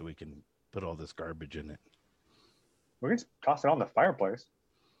somewhere so we can put all this garbage in it. We can just toss it on the fireplace.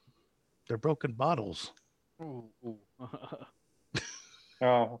 They're broken bottles. Ooh, ooh.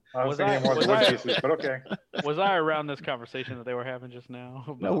 Oh, I was Was thinking I- more of was the wood I- pieces, but okay. Was I around this conversation that they were having just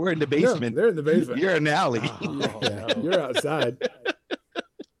now? No, we're in the No, basement. they're in the basement. You're an alley. Oh, Yeah, no. you're outside.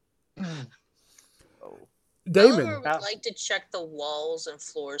 Oh. Damon. Oliver would like to check the walls and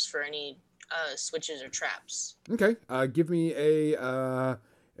floors for any switches or traps. Okay. Give me a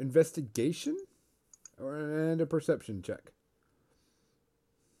investigation and a perception check.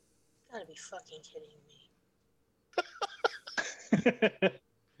 Gotta be fucking kidding me.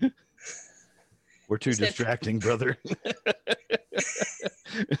 We're too Is that- distracting, brother.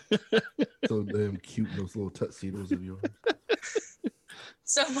 So damn cute, those little tuxedos of yours.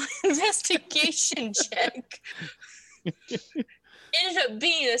 So my investigation check ended up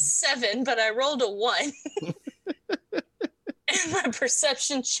being a 7, but I rolled a 1. And my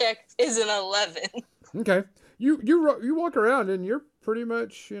perception check is an 11. Okay. You walk around and you're pretty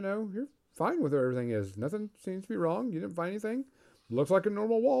much, you're fine with where everything is. Nothing seems to be wrong. You didn't find anything. Looks like a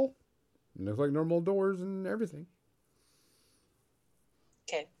normal wall. Looks like normal doors and everything.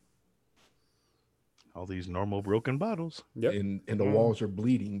 Okay. All these normal broken bottles. Yep. And the walls are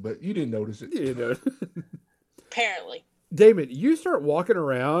bleeding, but you didn't notice it. Apparently. Damon, you start walking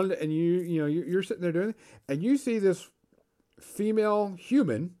around and you're sitting there doing it, and you see this female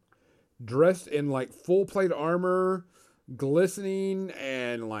human dressed in like full plate armor, glistening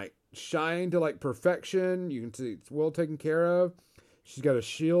and like shine to like perfection. You can see it's well taken care of. She's got a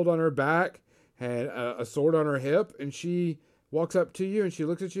shield on her back and a sword on her hip, and she walks up to you and she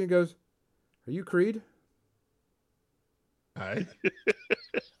looks at you and goes, "Are you Creed?" All right.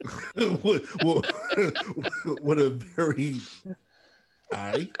 what a very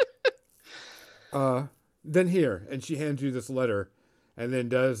Then here, and she hands you this letter, and then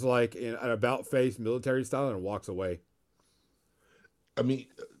does like an about face military style and walks away. I mean,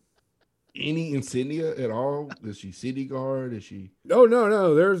 any insignia at all? Is she city guard? Is she? Oh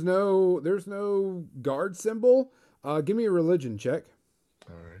no, there's no guard symbol. Give me a religion check.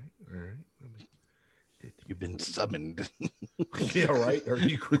 All right. Let me... You've been summoned. Yeah, right. Are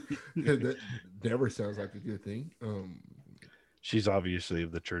you? That never sounds like a good thing. She's obviously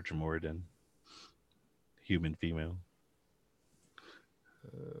of the Church of Moradin. Human female.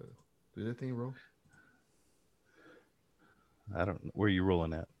 Did that thing roll? I don't know. Where are you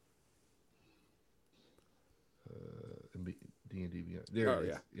rolling at? D&D Beyond. There it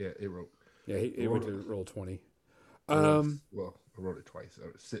is. Yeah, it wrote. Yeah, he went to roll 20. Well, I wrote it twice. I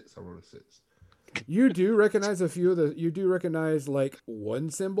wrote a 6. You do recognize a few of the. You do recognize like one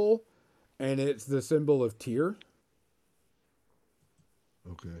symbol, and it's the symbol of Tyr.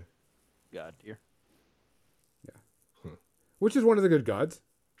 Okay. God, dear. Which is one of the good gods.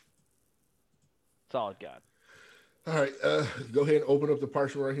 Solid God. All right. Go ahead and open up the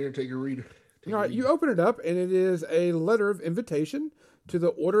parchment right here and take a reader. All right, you open it up, and it is a letter of invitation to the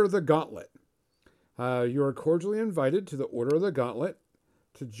Order of the Gauntlet. You are cordially invited to the Order of the Gauntlet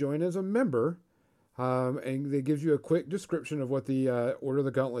to join as a member, and it gives you a quick description of what the Order of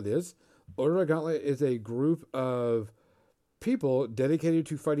the Gauntlet is. Order of the Gauntlet is a group of people dedicated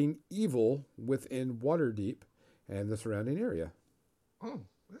to fighting evil within Waterdeep and the surrounding area. Oh,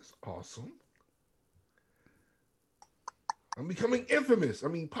 that's awesome. I'm becoming infamous. I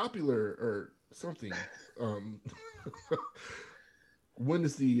mean, popular or something. When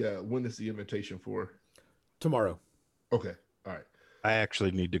is the invitation for? Tomorrow. Okay. All right. I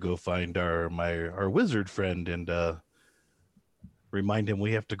actually need to go find our wizard friend and remind him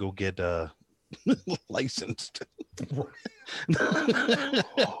we have to go get licensed.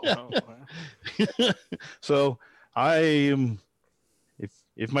 So I am.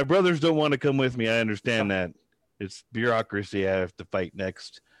 If my brothers don't want to come with me, I understand that. It's bureaucracy I have to fight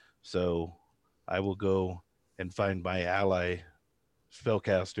next. So I will go and find my ally,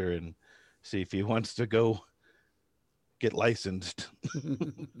 spellcaster, and see if he wants to go get licensed.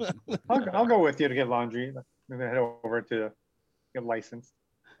 I'll go with you to get laundry. I'm gonna head over to get licensed.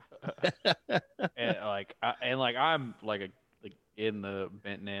 And I'm like in the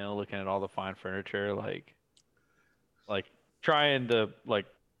bent nail, looking at all the fine furniture, like trying to like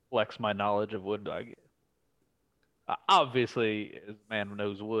flex my knowledge of wood. Obviously, as a man who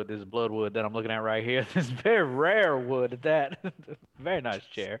knows wood, this is bloodwood that I'm looking at right here. This very rare wood at that. Very nice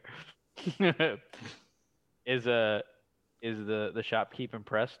chair. Is the shopkeep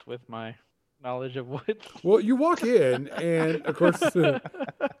impressed with my knowledge of wood? Well, you walk in, and of course,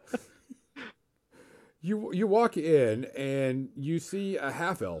 you walk in, and you see a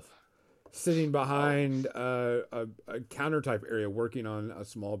half elf, sitting behind a counter type area working on a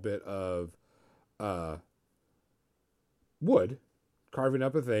small bit of wood, carving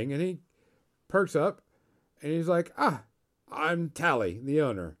up a thing, and he perks up and he's like, I'm Tally, the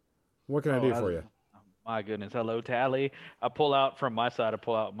owner. What can I do for you? My goodness. Hello, Tally. I pull out from my side, I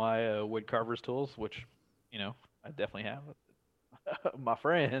pull out my wood carver's tools, which, I definitely have. My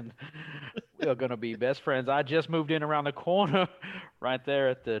friend, we are going to be best friends. I just moved in around the corner right there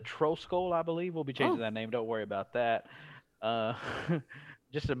at the Troll I believe. We'll be changing that name. Don't worry about that.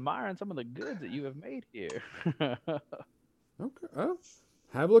 Just admiring some of the goods that you have made here. Okay. Well,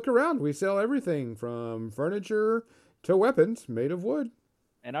 have a look around. We sell everything from furniture to weapons made of wood.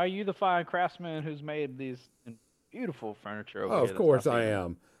 And are you the fine craftsman who's made these beautiful furniture over Oh, here? of course I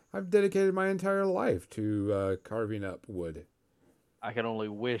am. I've dedicated my entire life to carving up wood. I can only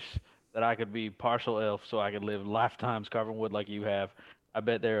wish that I could be partial elf so I could live lifetimes carving wood like you have. I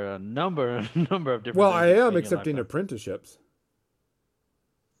bet there are a number of different. Well, things I you've am made in your accepting lifetime. apprenticeships.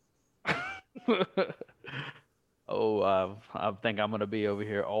 I think I'm gonna be over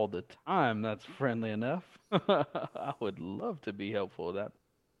here all the time. That's friendly enough. I would love to be helpful with that.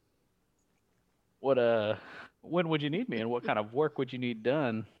 When would you need me, and what kind of work would you need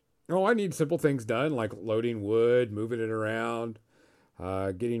done? Oh, I need simple things done, like loading wood, moving it around,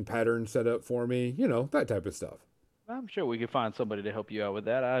 getting patterns set up for me, that type of stuff. I'm sure we could find somebody to help you out with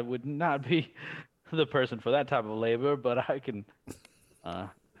that. I would not be the person for that type of labor, but I can.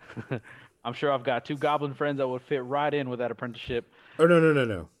 I'm sure I've got 2 goblin friends that would fit right in with that apprenticeship. Oh,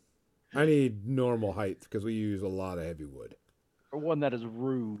 no. I need normal height because we use a lot of heavy wood. Or one that is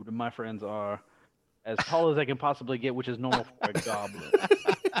rude. My friends are as tall as they can possibly get, which is normal for a goblin.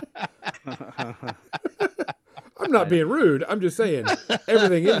 I'm not being rude. I'm just saying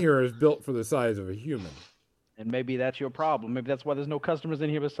everything in here is built for the size of a human. And maybe that's your problem. Maybe that's why there's no customers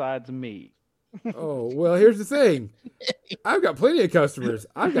in here besides me. Oh, well, here's the thing. I've got plenty of customers.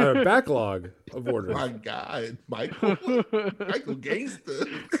 I've got a backlog of orders. My God, Michael Gangster.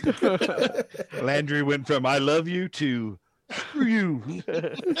 Landry went from I love you to screw you.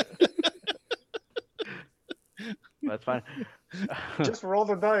 That's fine. Just roll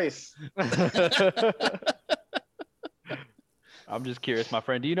the dice. I'm just curious, my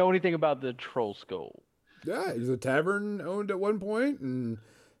friend. Do you know anything about the Troll Skull? Yeah, he's a tavern owned at one point and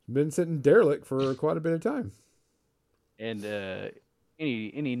been sitting derelict for quite a bit of time. And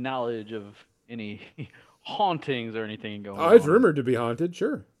any knowledge of any hauntings or anything going on? Oh, it's rumored to be haunted,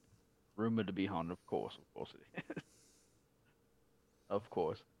 sure. Rumored to be haunted, of course it is. Of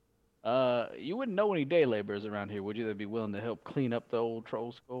course. You wouldn't know any day laborers around here, would you? That'd be willing to help clean up the old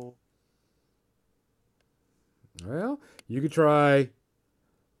Troll Skull? Well, you could try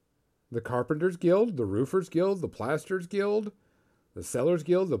the Carpenters Guild, the Roofers Guild, the Plasters Guild, the Sellers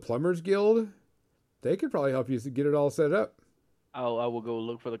Guild, the Plumbers Guild. They could probably help you get it all set up. I will go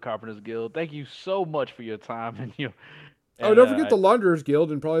look for the Carpenters Guild. Thank you so much for your time and you. Oh, don't forget the Launderers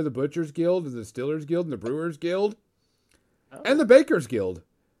Guild and probably the Butchers Guild and the Distillers Guild and the Brewers Guild and the Bakers Guild.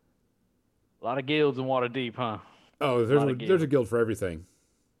 A lot of guilds in Waterdeep, huh? Oh, there's a guild for everything.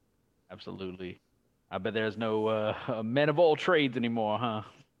 Absolutely. I bet there's no men of all trades anymore, huh?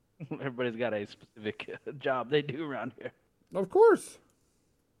 Everybody's got a specific job they do around here. Of course.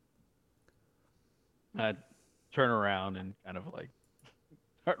 I turn around and kind of like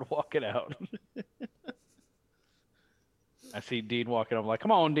start walking out. I see Dean walking. I'm like,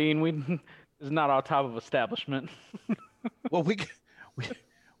 "Come on, Dean. This is not our type of establishment." Well, we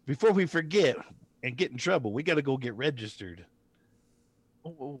before we forget and get in trouble, we got to go get registered.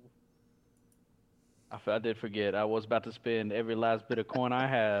 Oh. I did forget. I was about to spend every last bit of coin I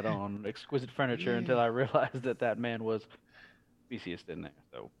had on exquisite furniture until I realized that man was speciest in there.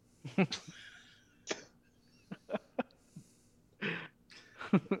 So.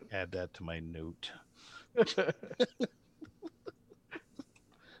 Add that to my note.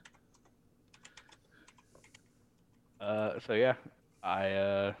 So yeah,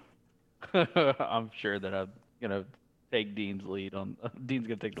 I'm sure that I'm gonna take Dean's lead on. Dean's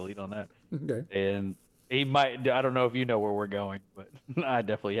gonna take the lead on that. Okay. And he might. I don't know if you know where we're going, but I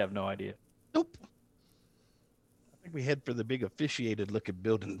definitely have no idea. Nope. I think we head for the big officiated looking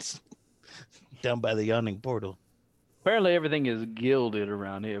buildings down by the yawning portal. Apparently, everything is gilded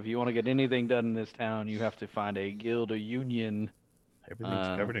around here. If you want to get anything done in this town, you have to find a guild or union.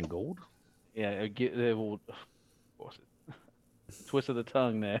 Everything's covered in gold. Yeah, of course. Twist of the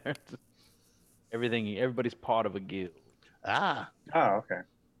tongue there. Everybody's part of a guild. Ah, Oh, okay.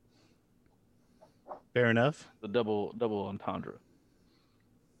 fair enough. The double entendre.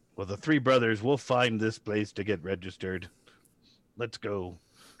 Well, the 3 brothers will find this place to get registered. Let's go.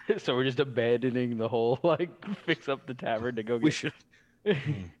 So we're just abandoning the whole like fix up the tavern to go get. We should.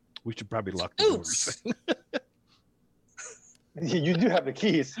 We should probably lock the doors. Oops. You do have the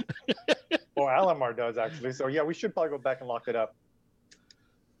keys. Well, Alamar does actually. So yeah, we should probably go back and lock it up.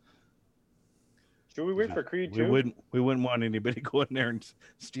 Should we wait for Creed We too? wouldn't want anybody going there and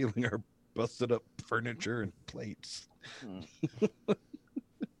stealing our busted up furniture and plates. Well,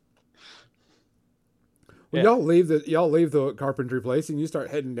 Yeah. y'all leave the carpentry place and you start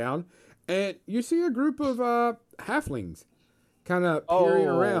heading down, and you see a group of halflings kind of peering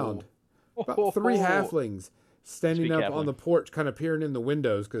around. About 3 halflings standing Speak up on halfling. the porch, kind of peering in the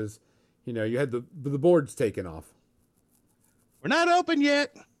windows because you had the boards taken off. We're not open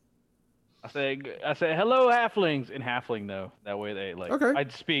yet. I say hello halflings in halfling though. That way they like. Okay.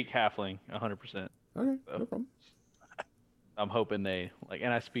 I'd speak halfling 100%. Okay, no problem. I'm hoping they like,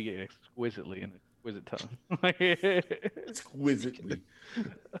 and I speak it exquisitely in an exquisite tongue. Exquisitely.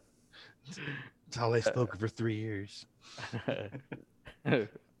 That's all I spoke for 3 years. I say,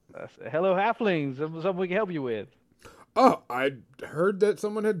 hello halflings. Something we can help you with. Oh, I heard that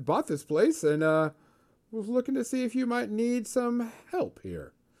someone had bought this place and was looking to see if you might need some help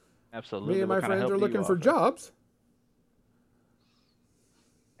here. Absolutely. Me and my What kind of friends help are do you looking for offer? jobs.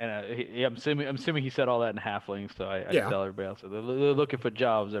 And I'm assuming he said all that in halfling, so I Yeah. tell everybody else. So they're looking for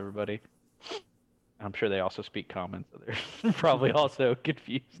jobs, everybody. I'm sure they also speak common, so they're probably also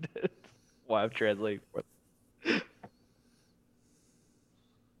confused at why I'm translating for them.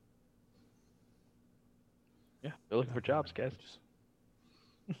 Yeah, they're looking for jobs, guys.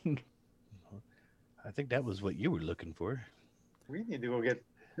 I think that was what you were looking for. We need to go get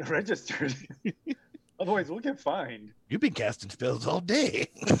registered. Otherwise, we'll get fined. You've been casting spells all day.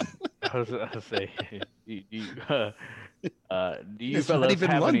 I was gonna say, do you It's not fellas even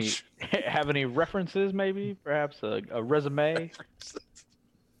have lunch. have any references? Maybe, perhaps a resume.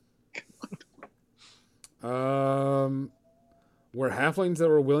 We're halflings that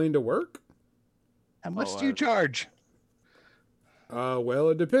were willing to work. How much Oh, do you charge? Well,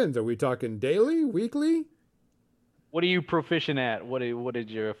 it depends. Are we talking daily, weekly? What are you proficient at? What did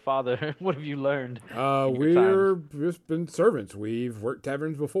your father? What have you learned? in your We're just been servants. We've worked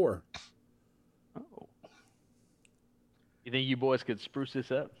taverns before. Oh. You think you boys could spruce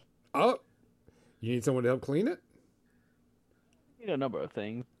this up? Oh, you need someone to help clean it? You know, a number of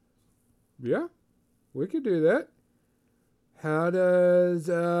things. Yeah, we could do that. How does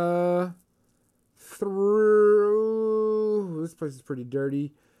through this place is pretty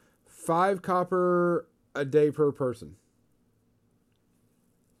dirty. 5 copper a day per person.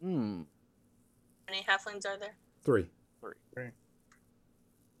 Hmm. How many halflings are there? 3.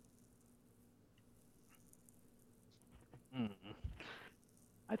 Hmm.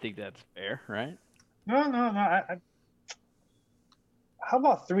 I think that's fair, right? No. How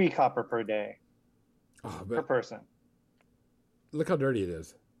about 3 copper per day Oh, per but person? look how dirty it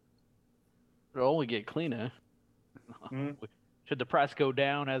is. It'll only get cleaner. Hmm. Should the price go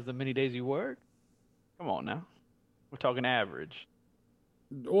down as the many days you work? Come on now. We're talking average.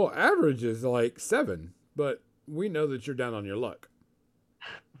 Well, average is like 7, but we know that you're down on your luck.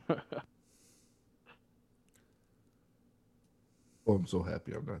 Oh, I'm so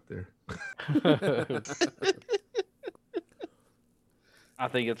happy I'm not there. I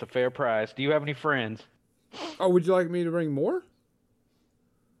think it's a fair price. Do you have any friends? Oh, would you like me to bring more?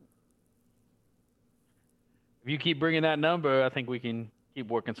 If you keep bringing that number, I think we can keep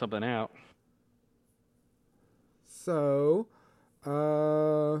working something out. So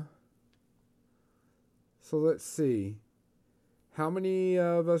let's see. How many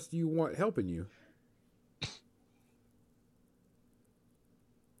of us do you want helping you?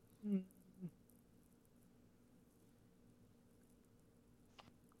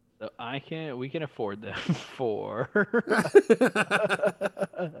 So we can afford them for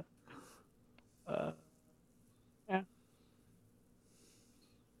yeah.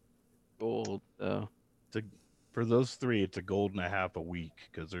 Gold, so For those 3, it's a gold and a half a week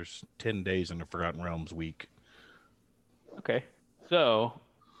because there's 10 days in the Forgotten Realms week. okay. So,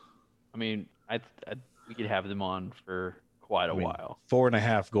 I mean, we could have them on for quite a while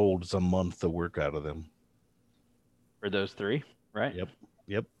 4.5 gold is a month of work out of them. for those 3, right? Yep.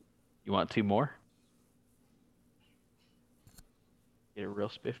 You want 2 more? Get it real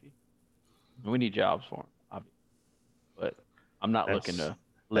spiffy. We need jobs for them, obviously, but I'm not looking to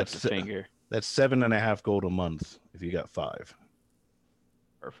lift a that's- finger. That's 7.5 gold a month if you got 5.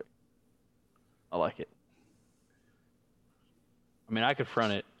 Perfect. I like it. I mean, I could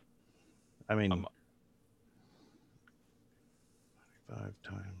front it. I mean, 5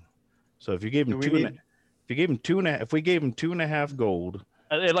 times. So if you gave him Do we two, need- and a- if you gave him 2.5, if we gave him 2.5 gold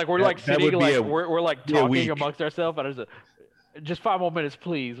And like we're That- like that sitting, would be like a- we're like be a talking week. amongst ourselves, and there's just 5 more minutes,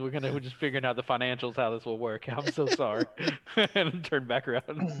 please. We're just figuring out the financials, how this will work. I'm so sorry, and turn back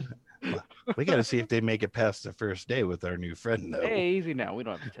around. We got to see if they make it past the first day with our new friend, though. Hey, easy now. We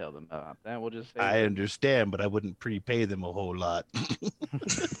don't have to tell them about that. We'll just say I understand, but I wouldn't prepay them a whole lot.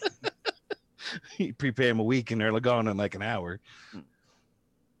 You prepay them a week and they're gone in like an hour.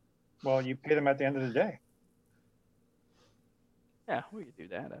 Well, you pay them at the end of the day. yeah, we could do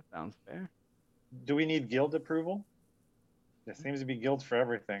that. That sounds fair. Do we need guild approval? There seems to be guilds for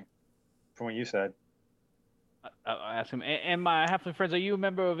everything, from what you said. I'll ask him. And my halfling friends, are you a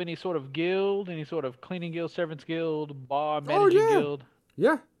member of any sort of guild, any sort of cleaning guild, servants guild, bar managing yeah. guild,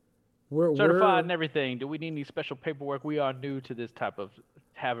 Yeah. We're certified and everything? Do we need any special paperwork? We are new to this type of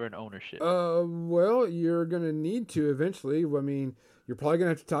tavern ownership. Well, you're gonna need to eventually. I mean, you're probably gonna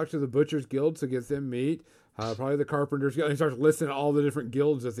have to talk to the Butchers Guild to get them meat. Probably the Carpenters Guild. And he starts listing all the different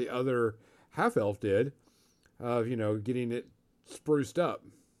guilds that the other half elf did. Getting it spruced up.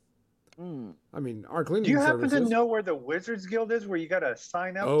 I mean, our cleaning Do you happen services. to know where the Wizards Guild is, where you got to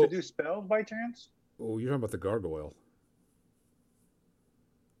sign up Oh. to do spells by chance? Oh, you're talking about the gargoyle.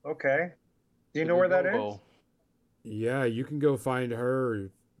 Okay. Do you know where that is? Robo. Yeah, you can go find her,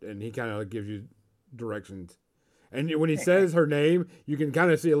 and he kind of gives you directions. And when he says her name, you can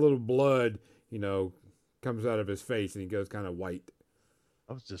kind of see a little blood, comes out of his face, and he goes kind of white.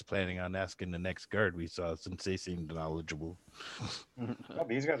 I was just planning on asking the next guard we saw since they seemed knowledgeable. Well,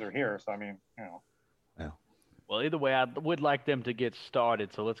 these guys are here, so I mean, Well, either way, I would like them to get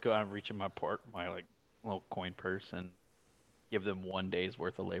started. So let's go out and reach in my little coin purse and give them 1 day's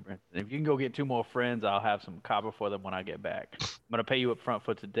worth of labor. And if you can go get 2 more friends, I'll have some copper for them when I get back. I'm gonna pay you up front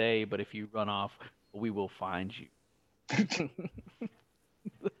for today, but if you run off, we will find you.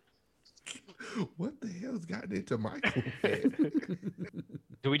 What the hell's gotten into Michael? head?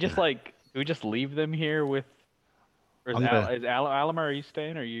 Do we just leave them here with? Or is, I'm gonna- is Alamar, are you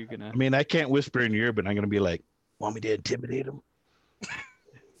staying? Or are you gonna? I mean, I can't whisper in your ear, but I'm going to be like, want me to intimidate him?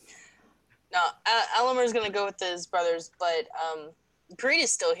 No, Alamar's gonna go with his brothers, but Greed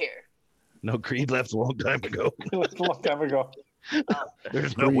is still here. No, Creed left a long time ago. a long time ago.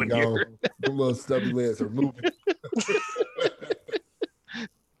 There's no There you one go. here. Them little stubby legs are moving.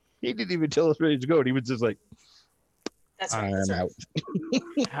 He didn't even tell us where he's going. He was just like, That's right. I'm That's right. out.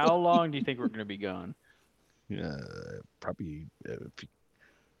 How long do you think we're gonna be gone? Probably,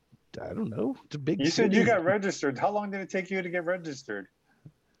 I don't know. It's a big You said city. you got registered. How long did it take you to get registered?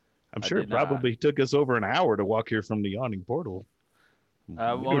 I'm I sure it did not. probably took us over an hour to walk here from the yawning portal. We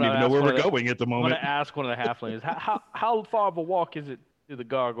well, don't no, even know that's where one we're of the- going at the I'm moment. gonna ask one of the halflings. How far of a walk is it to the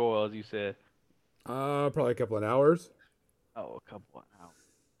gargoyle, as you said? Probably a couple of hours. Oh, a couple of hours.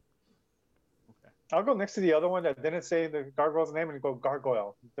 I'll go next to the other one that didn't say the gargoyle's name and go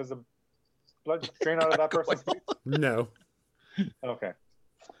gargoyle. Does the blood drain out of that person's face? No. Okay.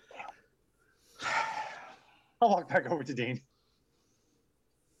 I'll walk back over to Dean.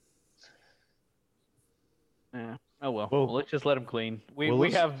 Yeah. Oh well. Well- Well, let's just let them clean. We well, we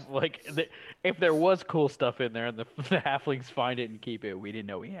let's- have if there was cool stuff in there and the halflings find it and keep it, we didn't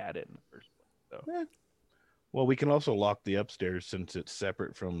know we had it in the first place. So Well, we can also lock the upstairs since it's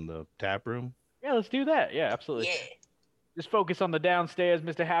separate from the tap room. yeah, let's do that. Yeah, absolutely. Yeah. Just focus on the downstairs,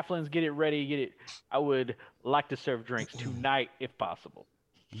 Mr. Halflings. Get it ready. Get it. I would like to serve drinks tonight, if possible.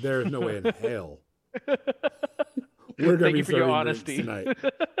 There's no way in hell. We're gonna Thank be you for your serving honesty. drinks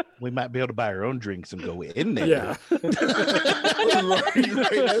tonight. We might be able to buy our own drinks and go in there. Yeah. That's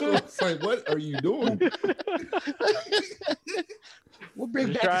like, what are you doing? We'll bring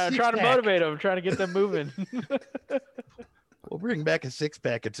Just back a trying to six-pack. motivate them, trying to get them moving. We'll bring back a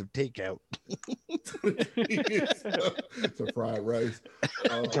 6-pack and some takeout. It's a fried rice.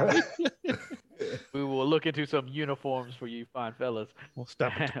 We will look into some uniforms for you fine fellas. We'll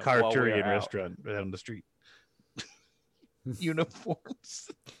stop at the While we are Carturian out. restaurant down the street. Uniforms.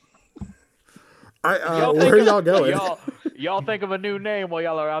 All right, Y'all where are think- y'all going? Y'all think of a new name while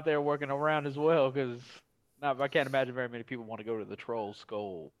y'all are out there working around as well, because I can't imagine very many people want to go to the Troll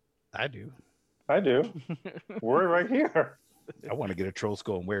Skull. I do. I do. We're right here. I want to get a troll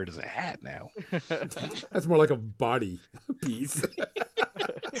skull and wear it as a hat now. That's more like a body piece.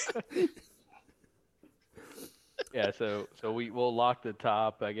 Yeah, so we'll lock the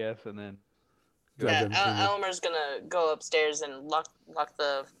top, I guess, and then Yeah, them clean it. Elmer's gonna go upstairs and lock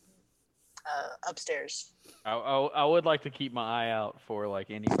the upstairs. I would like to keep my eye out for like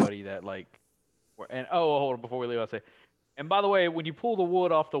anybody that like, and hold on before we leave, I'll say, and by the way, when you pull the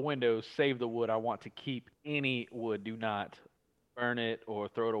wood off the windows, save the wood. I want to keep any wood. Do not burn it or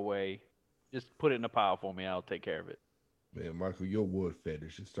throw it away. Just put it in a pile for me. I'll take care of it. Man, Michael, your wood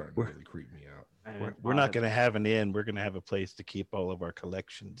fetish is starting to really creep me out. We're not going to have an inn. We're going to have a place to keep all of our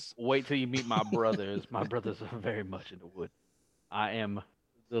collections. Wait till you meet my brothers. My brothers are very much into wood. I am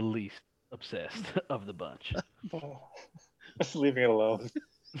the least obsessed of the bunch. Just leaving it alone.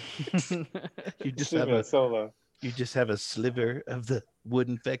 You just Leaving it solo. You just have a sliver of the wood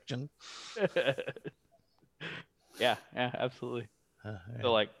infection. Yeah, absolutely. Right.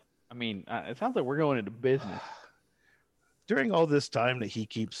 So, like, I mean, it sounds like we're going into business. During all this time that he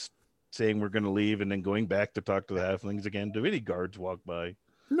keeps saying we're going to leave and then going back to talk to the halflings again, do any guards walk by?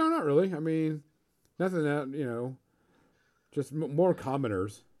 No, not really. I mean, nothing that, just more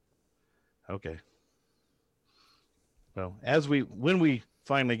commoners. Okay. Well, when we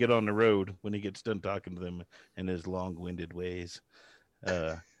finally get on the road, when he gets done talking to them in his long-winded ways,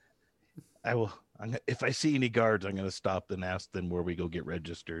 if I see any guards, I'm going to stop and ask them where we go get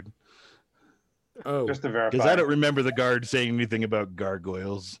registered. Oh, Just to verify. Because I don't remember the guard saying anything about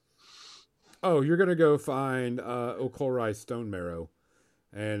gargoyles. oh, you're gonna go find Okolrai Stone Marrow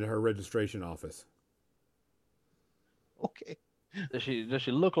and her registration office. Okay. Does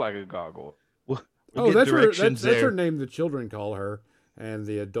she look like a gargoyle? We'll Oh, get that's directions that's there. her name. The children call her, and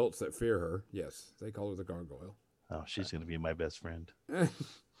the adults that fear her. Yes, they call her the gargoyle. Oh, she's going to be my best friend.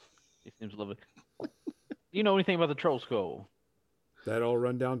 She seems lovely. Do you know anything about the Troll Skull? That old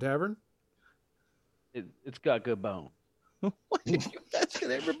rundown tavern. It's got good bone. Why did you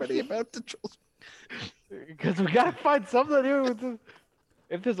asking everybody about the trolls? Because we gotta find something here with this.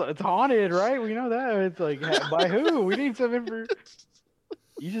 If this, it's haunted, right? We know that. It's like, by who? We need some info.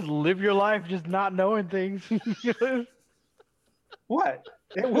 You just live your life just not knowing things. What?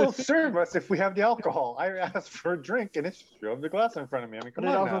 It will serve us if we have the alcohol. I asked for a drink and it shoved the glass in front of me. I mean, come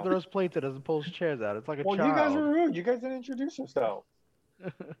But it on also now. throws plates at us and pulls chairs out. It's like a Well, child. you guys are rude. You guys didn't introduce yourself.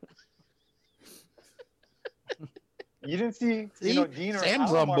 You didn't see, Dean or Sam's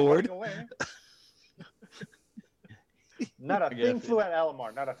Alamar on board. running away. Not a I guess, thing flew at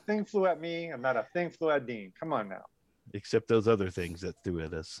Alamar. Not a thing flew at me. And not a thing flew at Dean. Come on now. Except those other things that threw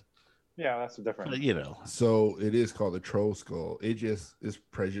at us. Yeah, that's the difference. But, So it is called a troll skull. It just is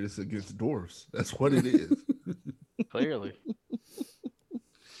prejudice against dwarfs. That's what it is. Clearly.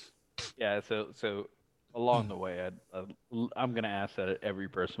 Yeah. So along the way, I'm gonna ask that at every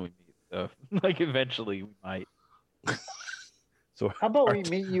person we meet. So like eventually we might. So How about our, we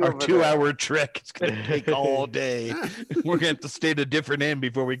meet you our over 2-hour trek is going to take all day. We're going to have to stay at a different inn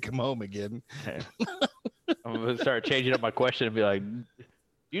before we come home again. I'm gonna start changing up my question and be like, "Do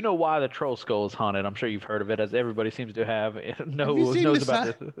you know why the Troll Skull is haunted? I'm sure you've heard of it, as everybody seems to have. Knows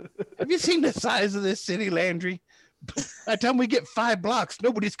about this. Have you seen the size of this city, Landry? By the time we get 5 blocks,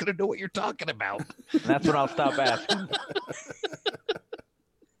 nobody's going to know what you're talking about. And that's when I'll stop asking.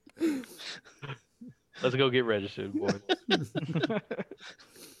 Let's go get registered, boys.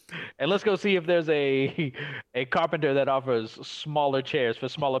 And let's go see if there's a carpenter that offers smaller chairs for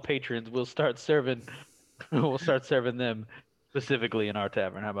smaller patrons. We'll start serving them specifically in our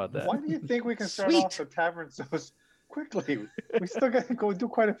tavern. How about that? Why do you think we can start Sweet. off the tavern so quickly? We still got to go do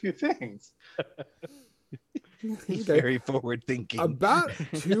quite a few things. He's Okay. very forward thinking. About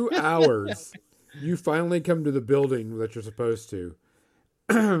 2 hours, you finally come to the building that you're supposed to.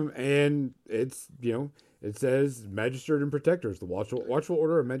 And it's, it says Magistrate and Protectors, the Watchful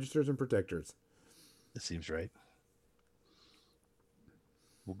Order of Magisters and Protectors. That seems right.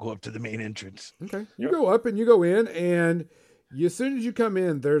 We'll go up to the main entrance. Okay. You go up and you go in, and as soon as you come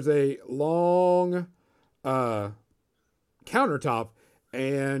in, there's a long countertop,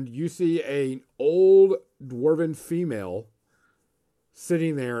 and you see an old dwarven female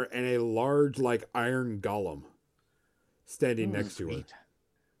sitting there and a large, iron golem standing next to her. Sweet.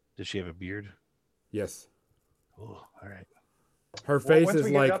 Does she have a beard? Yes. Oh, all right. Her Well, face once is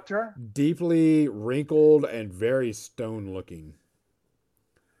we get up to her, deeply wrinkled and very stone looking.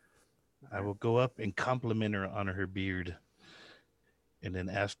 I will go up and compliment her on her beard and then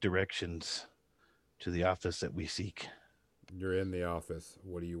ask directions to the office that we seek. You're in the office.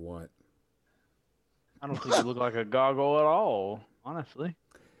 What do you want? I don't think you look like a gargoyle at all, honestly.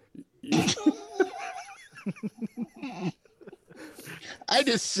 I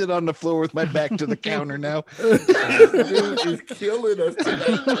just sit on the floor with my back to the counter now. Dude is killing us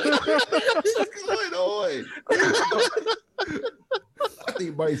tonight. What's going on? I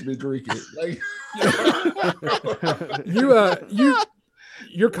think Mike's been drinking.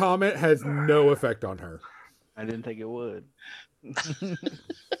 Your comment has no effect on her. I didn't think it would.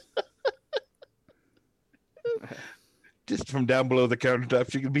 Just from down below the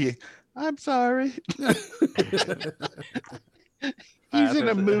countertop, she could be, I'm sorry. He's in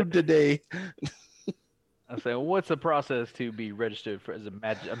a mood today. I say, what's the process to be registered as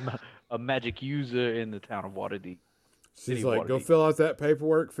a magic user in the town of Waterdeep? She's like, go fill out that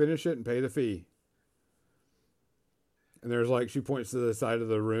paperwork, finish it, and pay the fee. And there's like, she points to the side of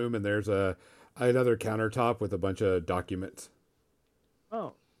the room, and there's another countertop with a bunch of documents.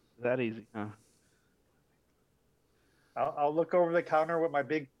 Oh, that easy, huh? I'll look over the counter with my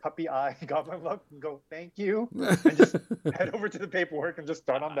big puppy eye goblin look and go, thank you, and just head over to the paperwork and just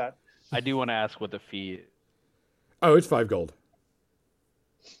start on that. I do want to ask what the fee is. Oh, it's 5 gold.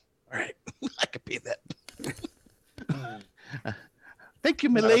 All right, I could pay that. Thank you,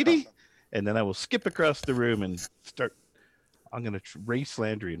 milady. And then I will skip across the room and start. I'm going to race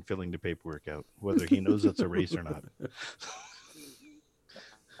Landry in filling the paperwork out, whether he knows it's a race or not.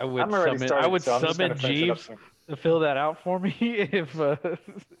 I would summon Jeeves to fill that out for me if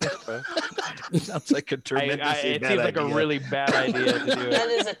Sounds like a tremendous it seems like a really bad idea to do it. That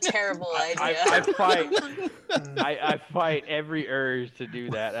is a terrible idea. I fight every urge to do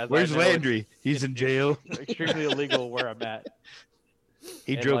that. Where's Landry? He's in jail. Extremely illegal where I'm at.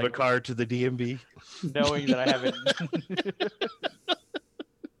 He drove a car to the DMV. Knowing that I haven't.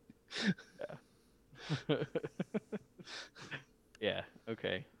 Yeah.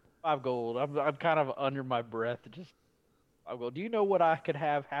 Okay. 5 gold. I'm kind of under my breath. Just 5 gold. Do you know what I could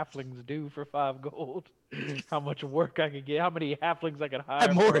have halflings do for 5 gold? How much work I could get? How many halflings I could hire?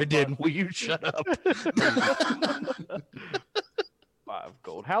 Moradin, will you shut up? 5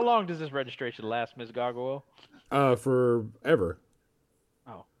 gold. How long does this registration last, Miss Gargoyle? Forever.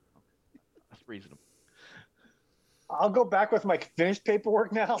 Oh, that's reasonable. I'll go back with my finished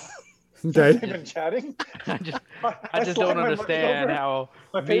paperwork now. Okay. I've been chatting. I just don't understand how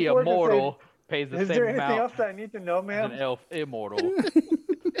me, a mortal, pays the Is same there anything amount else that I need to know, as ma'am? an elf immortal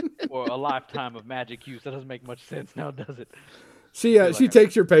for a lifetime of magic use. That doesn't make much sense now, does it? She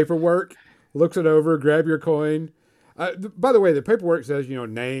takes your paperwork, looks it over, grab your coin. By the way, the paperwork says,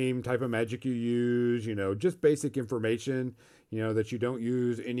 name, type of magic you use, just basic information, that you don't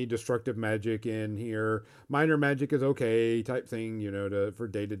use any destructive magic in here. Minor magic is okay, type thing, for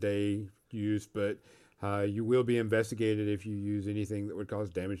day-to-day use, but you will be investigated if you use anything that would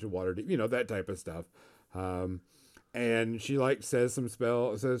cause damage to water, that type of stuff. And she says some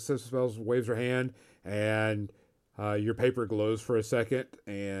spells, waves her hand, and your paper glows for a second,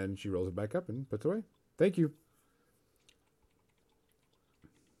 and she rolls it back up and puts it away. Thank you.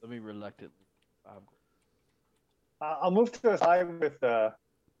 Let me reluctantly. I'll move to the side with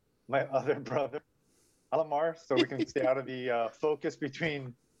my other brother, Alamar, so we can stay out of the focus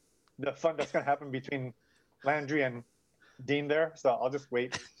between the fun that's going to happen between Landry and Dean there. So I'll just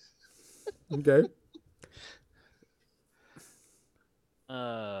wait. Okay.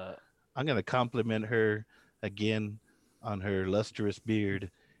 I'm going to compliment her again on her lustrous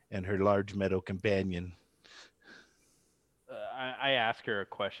beard and her large meadow companion. I ask her a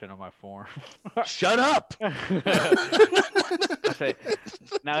question on my form. Shut up! I say,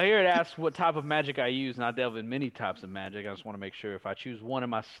 now here it asks what type of magic I use, and I delve in many types of magic. I just want to make sure if I choose one,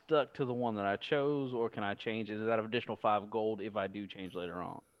 am I stuck to the one that I chose, or can I change it? Is that an additional 5 gold if I do change later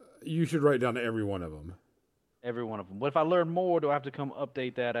on? You should write down every one of them. Every one of them. What if I learn more? Do I have to come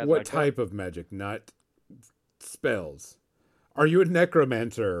update that as what type of magic, not spells? Are you a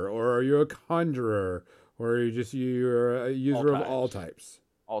necromancer, or are you a conjurer? Or you're a user of all types?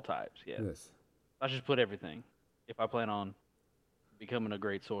 All types, yeah. Yes. I just put everything. If I plan on becoming a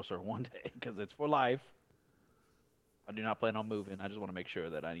great sorcerer one day, because it's for life. I do not plan on moving. I just want to make sure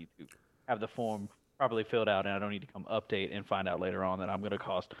that I need to have the form properly filled out, and I don't need to come update and find out later on that I'm going to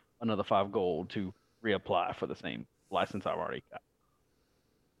cost another 5 gold to reapply for the same license I've already got.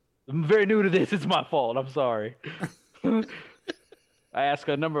 I'm very new to this. It's my fault. I'm sorry. I ask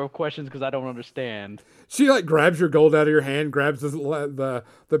a number of questions because I don't understand. She grabs your gold out of your hand, grabs the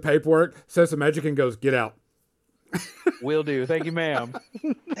paperwork, says some magic, and goes, "Get out." Will do. Thank you, ma'am.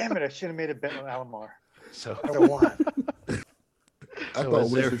 Damn it! I should have made a bet with Alamar. So I won. I thought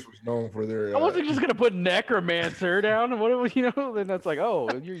Wizards was known for their. I wasn't just gonna put necromancer down. What then that's like, oh,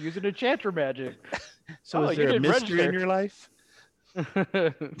 you're using enchanter magic. So is there a mystery in your life?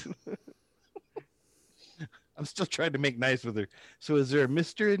 I'm still trying to make nice with her. So is there a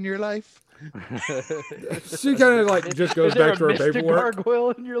mystery in your life? She kind of just goes back to her paperwork.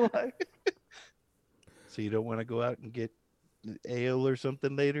 Gargoyle in your life? So you don't want to go out and get ale or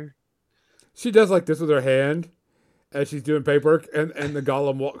something later? She does this with her hand as she's doing paperwork, and the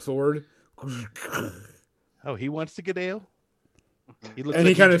golem walks forward. Oh, he wants to get ale?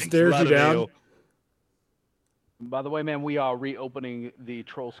 He kind of stares you down. By the way, man, we are reopening the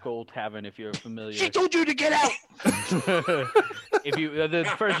Troll Skull Tavern. If you're familiar, She told you to get out. if you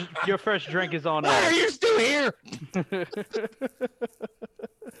your first drink is on. Why are you still here?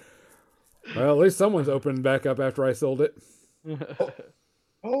 Well, at least someone's opened back up after I sold it.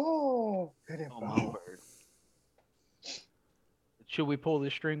 Oh, good Oh my info. word! Should we pull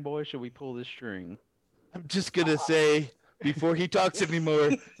this string, boy? Should we pull this string? I'm just gonna say before he talks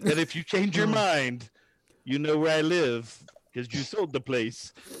anymore that if you change your mind, you know where I live because you sold the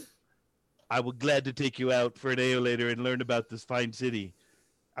place. I will glad to take you out for an ale later and learn about this fine city.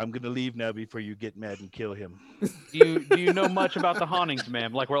 I'm gonna leave now before you get mad and kill him. Do you know much about the hauntings,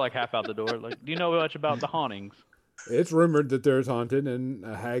 ma'am? Like we're like half out the door. Like, do you know much about the hauntings? It's rumored that there's haunted, and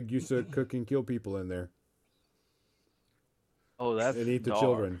a hag used to cook and kill people in there Oh, that's and eat the dark.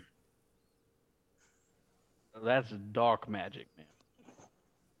 children. That's dark magic, man.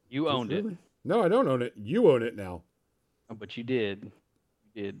 You owned it, Really? No, I don't own it. You own it now. oh, but you did.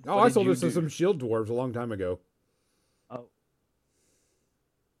 You did. Oh, What I did sold you this to do? some shield dwarves a long time ago. Oh.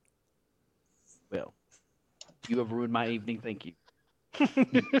 Well, you have ruined my evening. Thank you.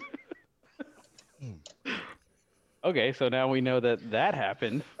 Okay, so now we know that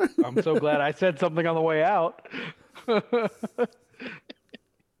happened. I'm so glad I said something on the way out.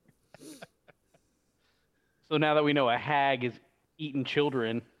 So now that we know a hag is eating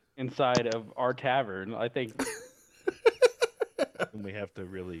children inside of our tavern, I think And we have to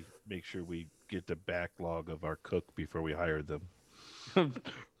really make sure we get the backlog of our cook before we hire them.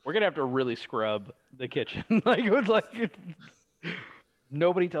 we're gonna have to really scrub the kitchen. Like it was like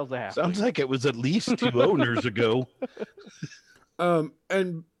nobody tells the half. Sounds like it was at least 2 owners ago.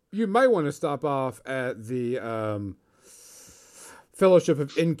 And you might want to stop off at the Fellowship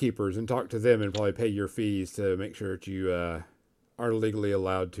of Innkeepers and talk to them and probably pay your fees to make sure that you are legally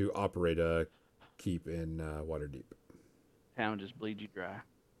allowed to operate a keep in Waterdeep. Town just bleeds you dry.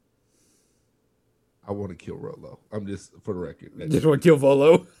 I want to kill Rolo. I'm just for the record. Just want to kill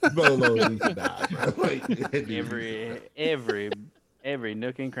Volo. Rolo needs to die, bro. Like, that dude- Every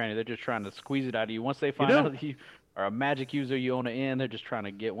nook and cranny, they're just trying to squeeze it out of you. Once they find know- out that you are a magic user, you own an inn, they're just trying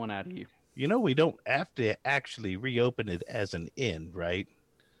to get one out of you. You know, we don't have to actually reopen it as an inn, right?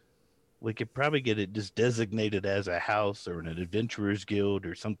 We could probably get it just designated as a house or an adventurer's guild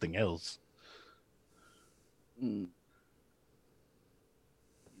or something else. Mm.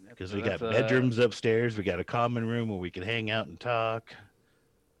 Because we got That's, bedrooms upstairs. We got a common room where we can hang out and talk,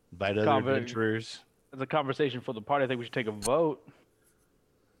 invite other Conver- adventurers. It's a conversation for the party. I think we should take a vote.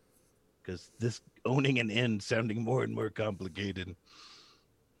 Because this owning an inn sounding more and more complicated.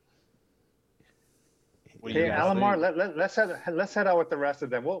 What do you Okay, guys Alamar, think? let's head out with the rest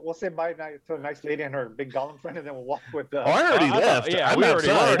of them. We'll say bye to a nice lady and her big golem friend, and then we'll walk with the. Oh, I already I thought- left. yeah, I'm we're outside.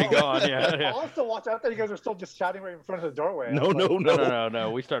 already gone. Yeah. Also, watch out! I thought you guys were still just chatting right in front of the doorway. I No, was like, no.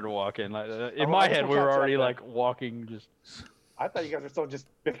 No. We started walking. Like, in Oh, my I head, we wasn't were catch already that. like walking. Just I thought you guys were still just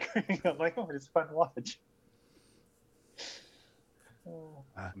bickering. I'm like, oh, it's fun to watch. Oh.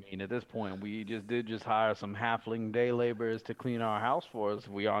 I mean, at this point, we did hire some halfling day laborers to clean our house for us.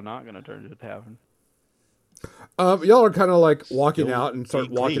 We are not going to turn to a tavern. Y'all are kind of like walking Still out and start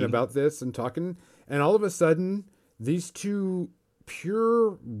being walking clean. about this and talking, and all of a sudden, these two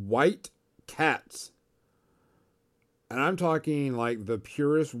pure white cats, and I'm talking like the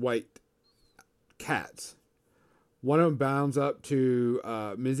purest white cats. One of them bounds up to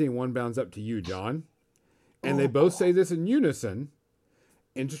Mizzy, and one bounds up to you, John, and they both say this in unison.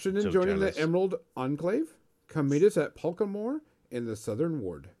 Interested in So joining jealous. the Emerald Enclave? Come meet us at Polkamore in the Southern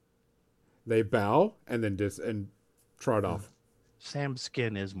Ward. They bow and then and trot off. Sam's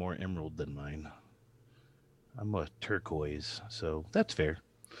skin is more emerald than mine. I'm a turquoise, so that's fair.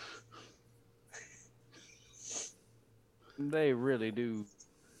 They really do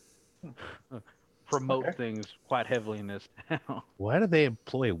promote Okay. things quite heavily in this town. Why do they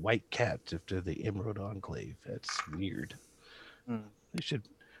employ white cats if they're the Emerald Enclave? That's weird. Hmm.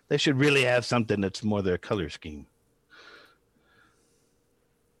 They should really have something that's more their color scheme.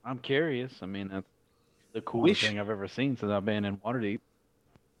 I'm curious. I mean, that's the We coolest sh- thing I've ever seen since I've been in Waterdeep.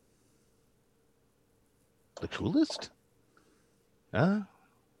 The coolest? Huh?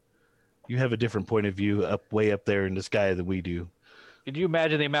 You have a different point of view way up there in the sky than we do. Could you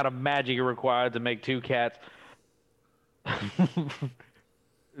imagine the amount of magic required to make two cats?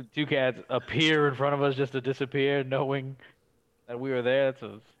 Two cats appear in front of us just to disappear, knowing that we were there. That's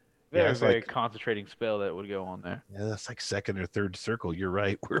a very, it's very like- concentrating spell that would go on there. Yeah, that's like second or third circle. You're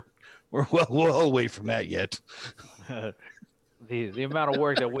right. We're well away from that yet. The amount of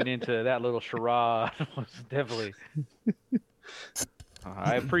work that went into that little charade was definitely.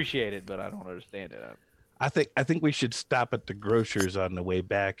 I appreciate it, but I don't understand it. I think we should stop at the grocer's on the way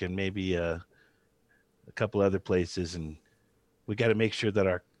back, and maybe a couple other places, and we got to make sure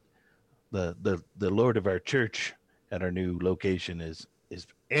that the Lord of our church at our new location is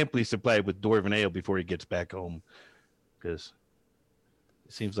amply supplied with dwarven ale before he gets back home, because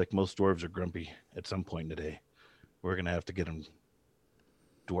it seems like most dwarves are grumpy at some point in the day. We're gonna have to get them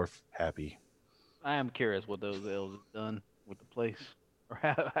dwarf happy. I am curious what those elves have done with the place, or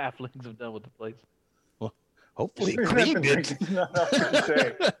halflings have done with the place. Hopefully We're gonna have to cleaned it. drink enough to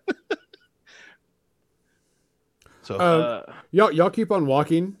say. So Y'all keep on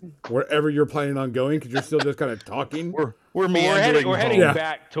walking wherever you're planning on going because you're still just kind of talking. we're meandering. We're heading Yeah.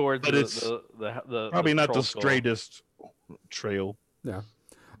 back towards But it's the probably not troll the skull. straightest trail. Yeah.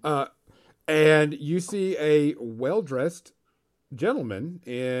 And you see a well-dressed gentleman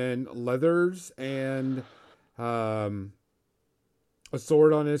in leathers and a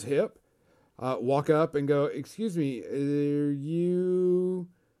sword on his hip walk up and go, "Excuse me, are you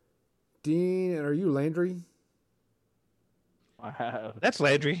Dean and are you Landry?" That's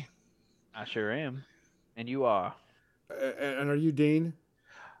Landry. I sure am, and you are. And are you Dean?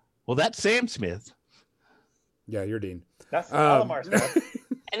 Well, that's Sam Smith. Yeah, you're Dean. That's Alamar's stuff.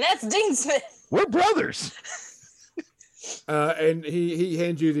 And that's Dean Smith. We're brothers. And he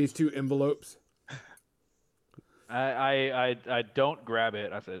hands you these 2 envelopes. I don't grab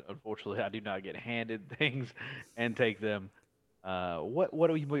it. I said, unfortunately, I do not get handed things and take them. What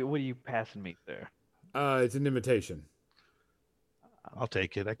are you passing me there? It's an invitation. I'll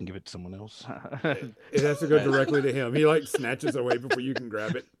take it. I can give it to someone else. It has to go directly to him. He like snatches away before you can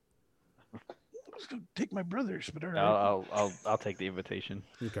grab it. I was gonna take my brother's, but all right. I'll take the invitation.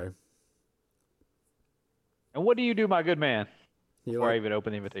 Okay. And what do you do, my good man? He Before I like, even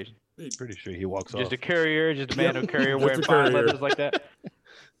open the invitation. Pretty sure he walks Just off. a courier, just a man who courier Just wearing a fine courier. leathers like that.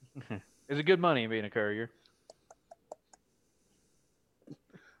 There's a good money in being a courier.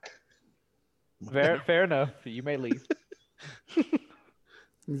 Fair enough. You may leave.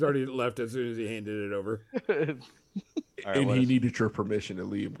 he's already left as soon as he handed it over. All right, And what he is- needed your permission to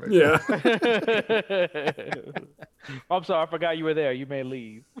leave. Right? Yeah. I'm sorry, I forgot you were there. You may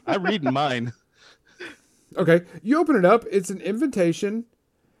leave. I'm reading mine. Okay. You open it up. It's an invitation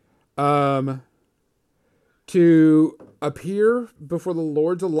to appear before the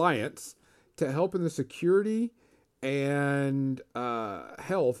Lord's Alliance to help in the security and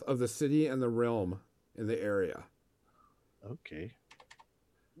health of the city and the realm in the area. Okay.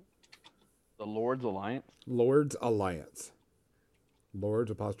 The Lord's Alliance. Lord's Alliance. Lord's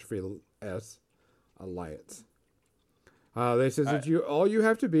apostrophe S Alliance. They says that all you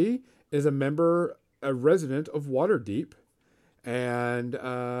have to be is a member, a resident of Waterdeep, and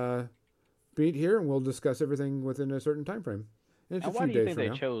meet here, and we'll discuss everything within a certain time frame. And it's Now, a why few do you days think from they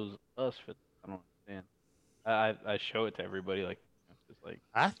now. chose us for? I don't understand. I show it to everybody like it's just like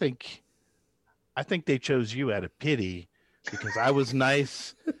I think they chose you out of pity because I was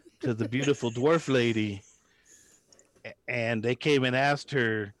nice to the beautiful dwarf lady, and they came and asked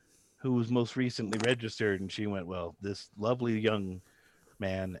her who was most recently registered, and she went, "Well, this lovely young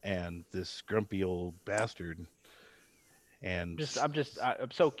man and this grumpy old bastard." And I'm so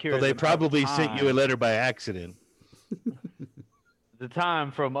so curious. they about probably the sent you a time- letter by accident. The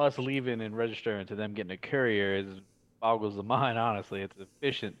time from us leaving and registering to them getting a courier is boggles the mind. Honestly, it's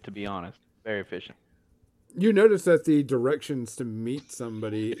efficient, to be honest, very efficient. You notice that the directions to meet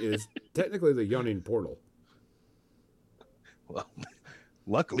somebody is technically the Yawning Portal. Well,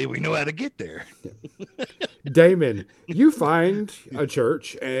 luckily we know how to get there. Damon, you find a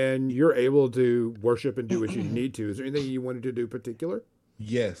church and you're able to worship and do what you need to. Is there anything you wanted to do particular?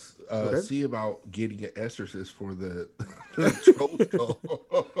 Yes. Okay. See about getting an exorcist for the troll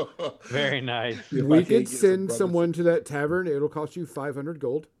skull. Very nice. If I We can't could get some send brothers- someone to that tavern. It'll cost you 500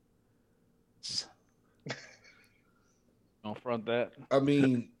 gold. Don't front that. I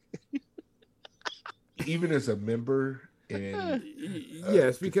mean, even as a member, and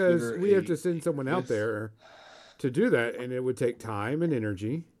Yes, because consider we have a- to send someone out yes. there to do that, and it would take time and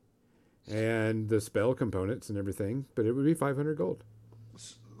energy and the spell components and everything, but it would be 500 gold.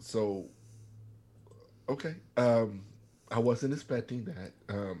 so okay. I wasn't expecting that.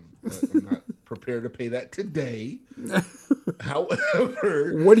 I'm not prepared to pay that today.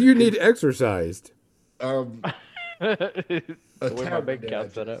 However, What do you need exercised? a The way my tavern bank that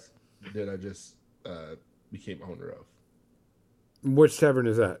account's set up. I just became owner of, Which tavern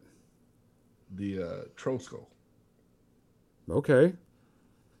is that? the Troll Skull. Okay.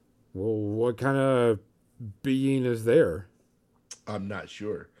 Well, what kind of being is there? I'm not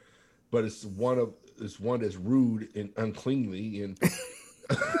sure, but it's one that's rude and uncleanly, and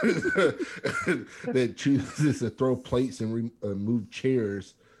that chooses to throw plates and move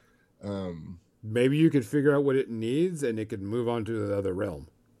chairs. Maybe you could figure out what it needs, and it could move on to the other realm.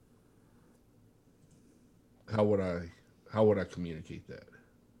 How would I communicate that?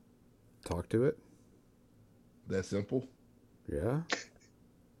 Talk to it. That simple? Yeah.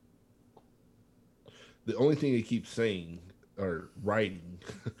 The only thing it keeps saying or writing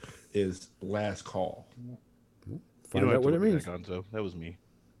is last call. Find out what it means. Gonzo. That was me.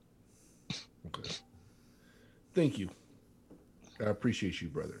 Okay. Thank you. I appreciate you,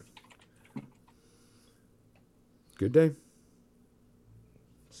 brother. Good day.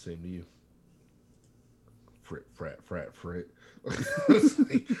 Same to you. Frat.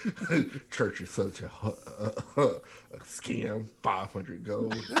 Church is such a scam. 500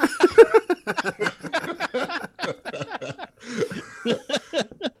 gold.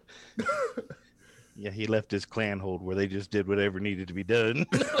 Yeah, he left his clan hold where they just did whatever needed to be done.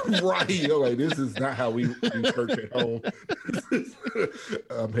 Right. You're like, this is not how we church at home.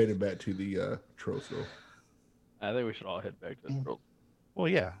 I'm heading back to the Trosto. I think we should all head back to the world. Well,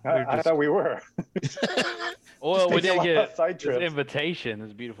 yeah. I thought we were. Well, we taking did a lot of get side this trips. invitation,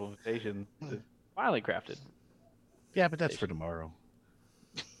 this beautiful invitation, finally crafted. Yeah, but that's for tomorrow.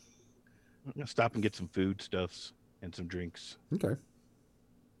 I'm gonna stop and get some food stuffs and some drinks. Okay.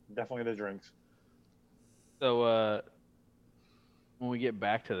 Definitely the drinks. So, when we get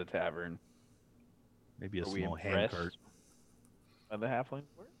back to the tavern, Maybe a are we small hand impressed cart. by the halflings?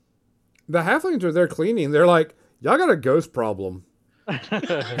 The halflings are there cleaning. They're like, y'all got a ghost problem.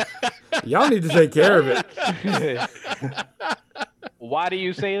 Y'all need to take care of it. Why do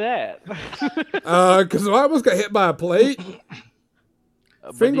you say that? Because I almost got hit by a plate.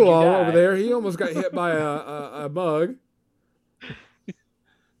 But did you Fingalong die? over there, he almost got hit by a mug.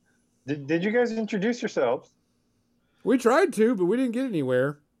 Did you guys introduce yourselves? We tried to, but we didn't get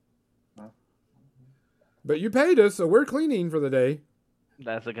anywhere. But you paid us, so we're cleaning for the day.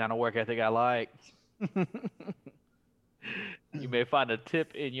 That's the kind of work ethic I like. You may find a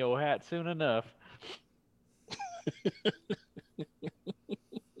tip in your hat soon enough.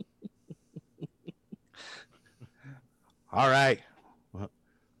 All right.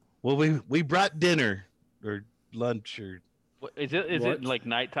 Well, we brought dinner or lunch or What, is it What? like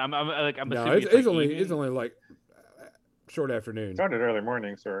nighttime? I'm No, assuming it's like only evening? like short afternoon. Started early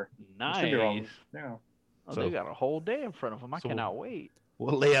morning, sir. You should be wrong. Nice. Yeah. Oh, So- they got a whole day in front of them. I So- cannot wait.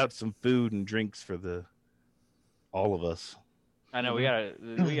 we'll lay out some food and drinks for all of us. I know we gotta.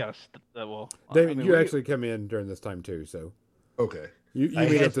 Well, David, I mean, you we- actually come in during this time too, so Okay. you I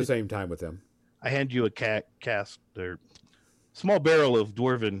meet had up the to- same time with them. I hand you a cask or small barrel of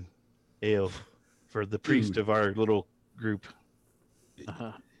dwarven ale for the priest of our little group.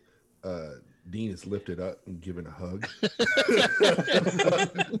 Uh-huh. Dean is lifted up and given a hug.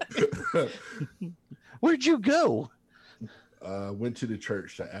 Where'd you go? Went to the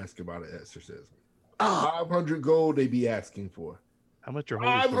church to ask about an exorcism. Oh, 500 gold they be asking for. how much are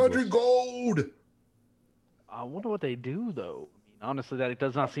holy 500 symbols? gold. I wonder what they do though. I mean, honestly, that it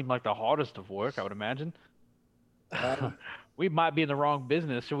does not seem like the hardest of work. I would imagine. We might be in the wrong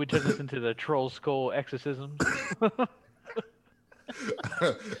business. Should we turn this into the troll skull exorcism?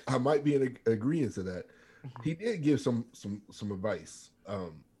 I might be in agreement to that. He did give some advice.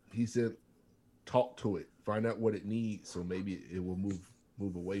 He said, talk to it, find out what it needs, so maybe it will move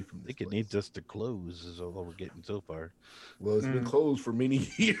away from I this think it place. needs us to close is all we're getting so far. Well, it's been closed for many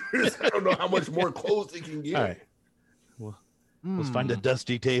years. I don't know how much more closed it can get. All right. Well, let's find a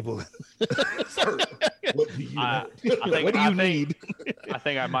dusty table. Sir, what do you I want? think, What do you need? I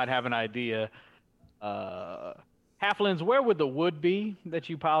think I might have an idea. Halflings, where would the wood be that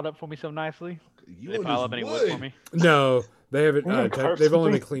you piled up for me so nicely? You Did they want pile this up any wood wood? for me? No, they haven't. We're gonna carve They've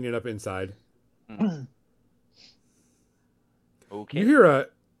only been something. cleaning up inside. Okay. You hear a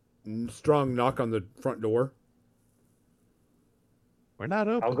strong knock on the front door. We're not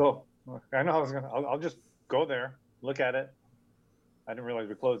open. I'll go. I know I was gonna. I'll just go there, look at it. I didn't realize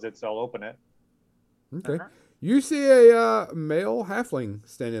we closed it, so I'll open it. Okay. Uh-huh. You see a male halfling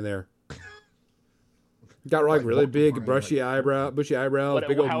standing there. Got like Like really walking big, behind, bushy eyebrows, What-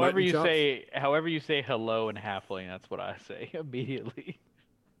 big old however mutton you chops. however you say hello in halfling, that's what I say immediately.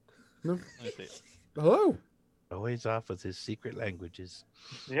 No. Let me see. Hello. Always off with his secret languages.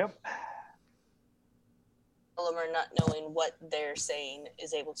 Yep. Oliver, not knowing what they're saying,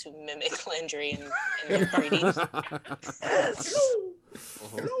 is able to mimic Landry and their greetings.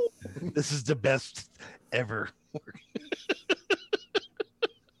 This is the best ever.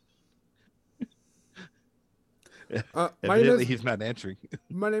 My name Evidently, is he's not answering.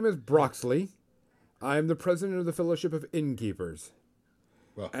 my name is Broxley. I am the president of the Fellowship of Innkeepers.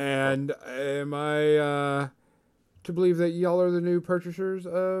 And am I to believe that y'all are the new purchasers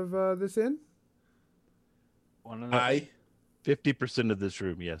of this inn? One of the- I 50% of this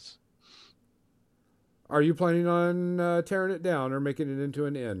room, yes. Are you planning on tearing it down or making it into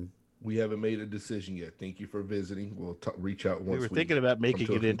an inn? we haven't made a decision yet. Thank you for visiting. We'll reach out We once were thinking about making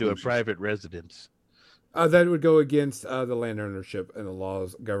come it to into a conclusion. private residence. That would go against the land ownership and the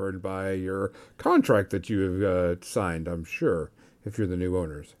laws governed by your contract that you have signed, I'm sure, if you're the new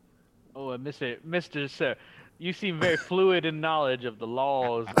owners. Oh, Mr. Sir, you seem very fluid in knowledge of the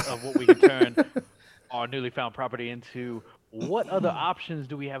laws of what we can turn our newly found property into. What other options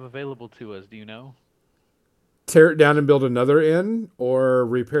do we have available to us? Do you know? Tear it down and build another inn, or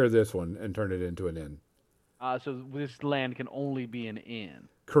repair this one and turn it into an inn? So this land can only be an inn.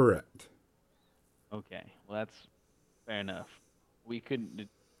 Correct. Okay, well that's fair enough. We couldn't.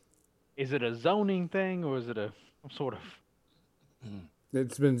 Is it a zoning thing or is it a some sort of?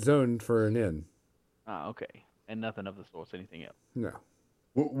 It's been zoned for an inn. Okay, and nothing of the sorts. Anything else? No.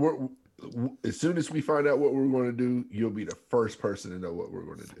 As soon as we find out what we're going to do, you'll be the first person to know what we're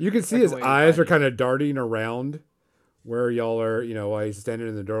going to do. You can see Like his the way eyes I are do. kind of darting around where y'all are, while he's standing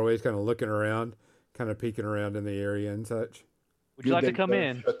in the doorway, he's kind of looking around, kind of peeking around in the area and such. Would you like to come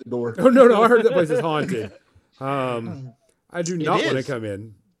in? Shut the door. Oh, no, I heard that place is haunted. I do not want to is. come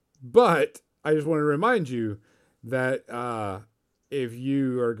in, but I just want to remind you that if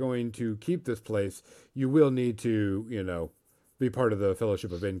you are going to keep this place, you will need to, be part of the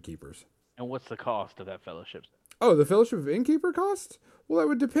Fellowship of Innkeepers. And what's the cost of that fellowship? Oh, the Fellowship of Innkeeper cost? Well, that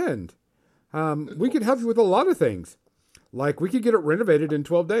would depend. We could help you with a lot of things. Like, we could get it renovated in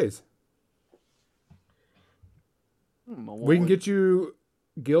 12 days. We can get you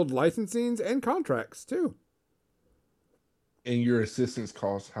guild licensings and contracts, too. And your assistance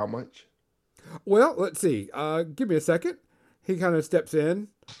costs how much? Well, let's see. Give me a second. He kind of steps in,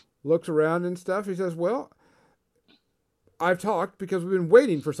 looks around and stuff. He says, well, I've talked because we've been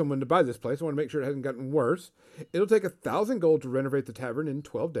waiting for someone to buy this place. I want to make sure it hasn't gotten worse. It'll take 1,000 gold to renovate the tavern in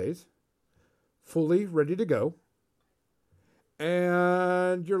 12 days. Fully ready to go.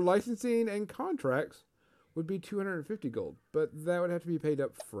 And your licensing and contracts would be 250 gold, but that would have to be paid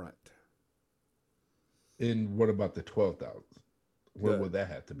up front. And what about the 12,000? What The- would that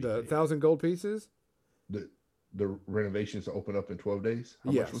have to be? The paid? 1,000 gold pieces, The renovations to open up in 12 days?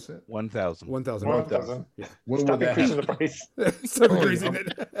 How Yes. much was that? 1,000. 1,000 One gold. thousand. Yeah. When Stop would that increasing the happen? price. Stop Oh, increasing no.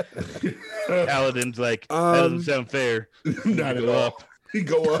 it. Paladin's like, that doesn't sound fair. Not at Go all. up. He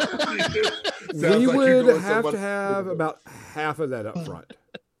go up. Sounds We like you're would going have somebody- to have about half of that up front.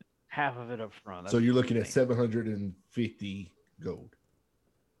 Half of it up front. So That's you're looking at insane. 750 gold.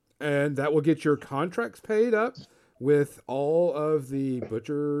 And that will get your contracts paid up with all of the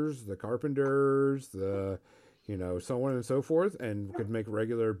butchers, the carpenters, the, so on and so forth, and could make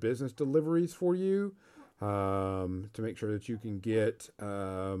regular business deliveries for you to make sure that you can get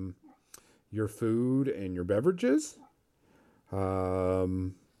your food and your beverages.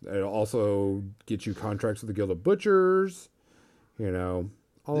 It'll also get you contracts with the Guild of Butchers,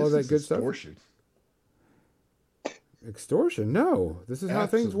 all This of that is good stuff. extortion. Extortion? No, this is how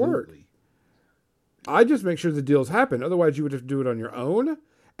things work. Absolutely. I just make sure the deals happen. Otherwise, you would have to do it on your own,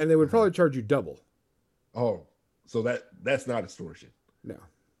 and they would probably charge you double. Oh, so that's not extortion. No,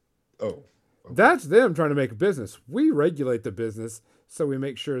 Oh, okay. that's them trying to make a business. We regulate the business, so we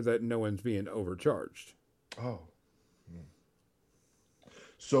make sure that no one's being overcharged. Oh.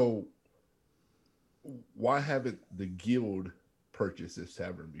 So why haven't the guild purchased this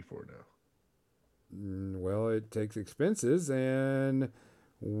tavern before now? Well, it takes expenses, and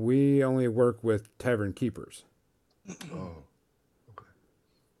we only work with tavern keepers. Oh, okay.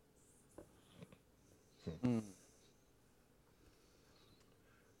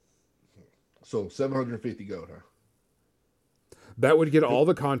 So 750 gold, huh? That would get all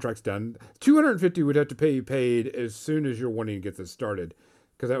the contracts done. 250 would have to pay paid as soon as you're wanting to get this started,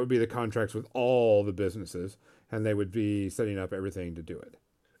 because that would be the contracts with all the businesses, and they would be setting up everything to do it.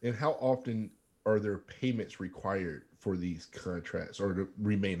 And how often are there payments required for these contracts or to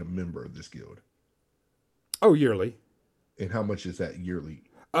remain a member of this guild? Oh, yearly. And how much is that yearly?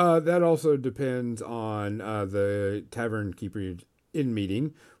 That also depends on the tavern keeper in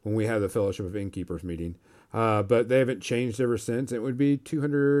meeting when we have the Fellowship of Innkeepers meeting. But they haven't changed ever since. It would be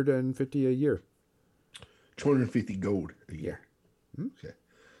 250 a year. 250 gold a year. Okay.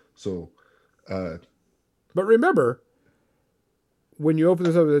 So, But remember, when you open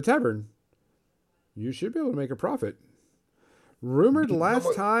this up at the tavern, you should be able to make a profit. Rumored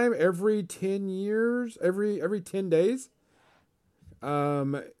last time, every 10 years, every 10 days,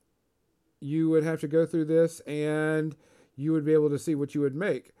 you would have to go through this, and you would be able to see what you would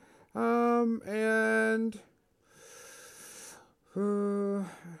make. And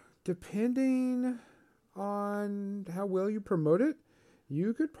depending on how well you promote it,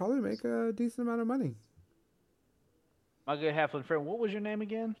 you could probably make a decent amount of money. My good halfling friend, what was your name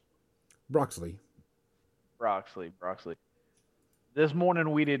again? Broxley. Broxley. This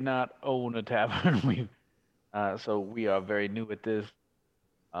morning we did not own a tavern. So we are very new at this.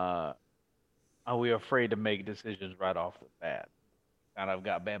 We are afraid to make decisions right off the bat. Kind of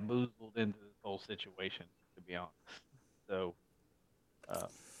got bamboozled into this whole situation, to be honest. So,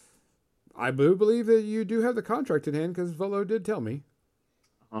 I do believe that you do have the contract in hand because Volo did tell me.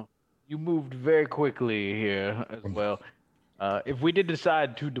 you moved very quickly here as well. If we did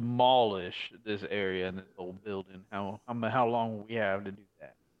decide to demolish this area and this old building, how long will we have to do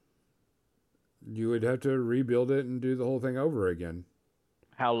that? You would have to rebuild it and do the whole thing over again.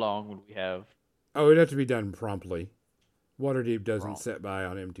 How long would we have? Oh, it'd have to be done promptly. Waterdeep doesn't sit by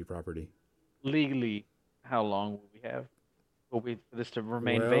on empty property. Legally, how long will we have? For this to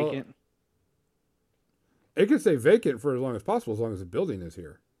remain Well, vacant? It could stay vacant for as long as possible, as long as the building is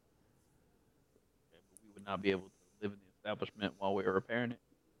here. We would not be able to live in the establishment while we were repairing it.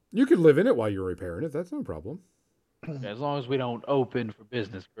 You could live in it while you're repairing it. That's no problem. As long as we don't open for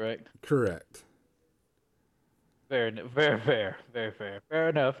business, correct? Correct. Very fair. Fair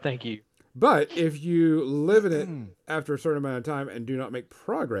enough. Thank you. But if you live in it after a certain amount of time and do not make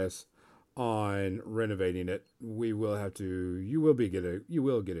progress on renovating it, you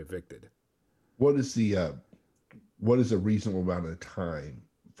will get evicted. What is a reasonable amount of time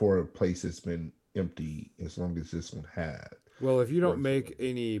for a place that's been empty as long as this one had? Well, if you don't make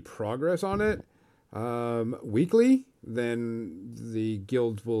any progress on it weekly, then the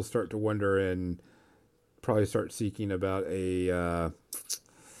guilds will start to wonder and probably start seeking about a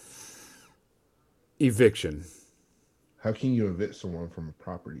eviction. How can you evict someone from a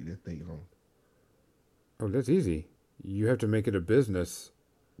property that they own? Oh, that's easy. You have to make it a business,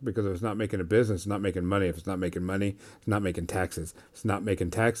 because if it's not making a business, it's not making money. If it's not making money, it's not making taxes. If it's not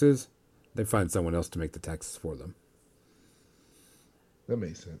making taxes, they find someone else to make the taxes for them. That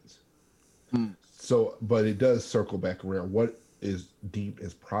makes sense. So, but it does circle back around. What is deemed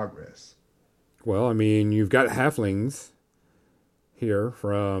as progress? Well, I mean, you've got halflings here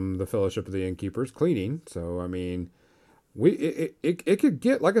from the Fellowship of the Innkeepers cleaning. So, I mean, it could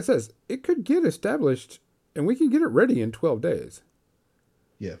get, like I says, it could get established, and we can get it ready in 12 days.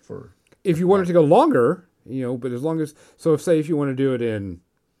 Yeah, if you want it to go longer, but as long as, so if you want to do it in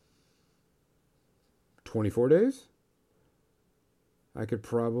 24 days, I could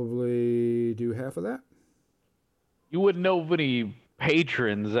probably do half of that. You wouldn't know of any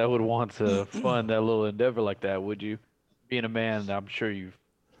patrons that would want to fund that little endeavor like that, would you? Being a man, I'm sure you've...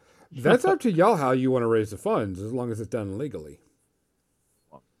 That's up to y'all how you want to raise the funds, as long as it's done legally.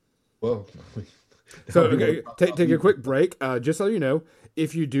 Well... So, okay, take a quick break. Just so you know,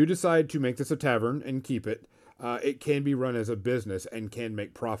 if you do decide to make this a tavern and keep it, it can be run as a business and can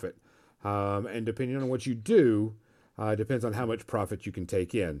make profit. And depending on what you do, depends on how much profit you can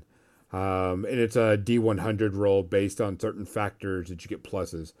take in. And it's a D100 roll based on certain factors that you get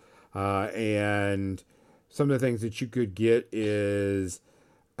pluses. And some of the things that you could get is,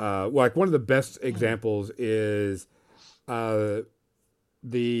 like one of the best examples is,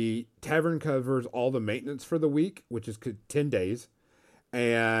 the tavern covers all the maintenance for the week, which is 10 days,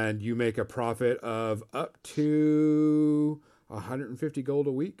 and you make a profit of up to 150 gold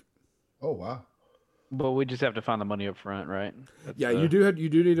a week. Oh, wow. But we just have to find the money up front, right? You do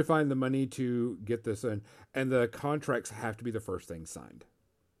need to find the money to get this in, and the contracts have to be the first thing signed.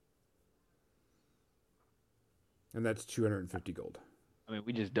 And that's 250 gold. I mean,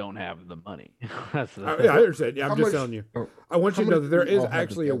 we just don't have the money. I understand. Yeah, I'm just telling you. I want you to know that there is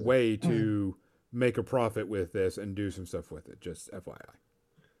actually a way to make a profit with this and do some stuff with it. Just FYI.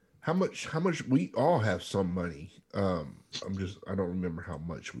 How much we all have some money. I don't remember how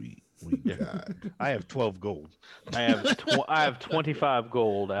much we got. I have 12 gold. I have 25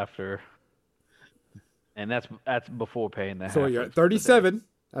 gold after, and that's before paying the. So you're at 37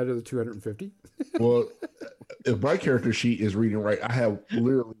 out of the 250. Well, if my character sheet is reading right, I have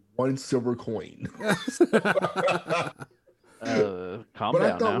literally one silver coin. Calm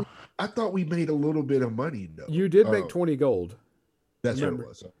down now. I thought we made a little bit of money, though. You did make 20 gold. That's what it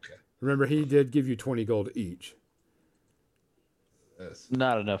was. Okay. Remember, he did give you 20 gold each. Yes.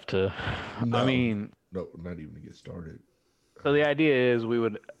 Not enough to. No, I mean, no, not even to get started. So the idea is we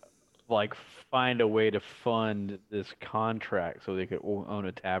would find a way to fund this contract so they could own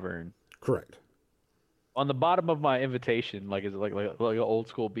a tavern. Correct. On the bottom of my invitation, like is it like an old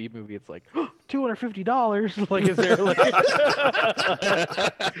school B movie? It's like $250. Like is there like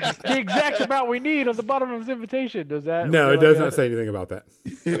the exact amount we need on the bottom of his invitation? Does that? No, it like does a- not say anything about that.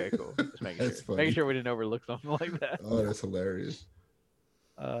 Okay, cool. Just making That's sure. funny. Making sure we didn't overlook something like that. Oh, that's hilarious.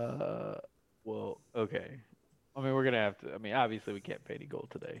 Well, okay. I mean, we're gonna have to. I mean, obviously, we can't pay any gold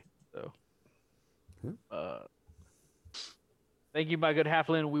today. So, thank you, my good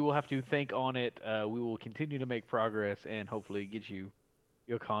halfling. We will have to think on it. We will continue to make progress and hopefully get you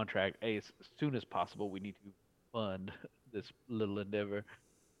your contract as soon as possible. We need to fund this little endeavor.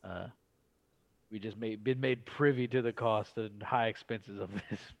 We just been made privy to the cost and high expenses of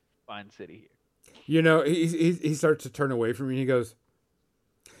this fine city here. You know, he starts to turn away from me. And he goes,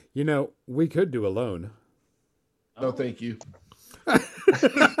 "You know, we could do a loan." No, thank you.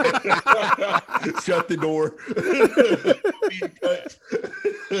 Shut the door.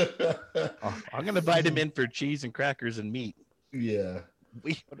 I'm gonna invite him in for cheese and crackers and meat. Yeah.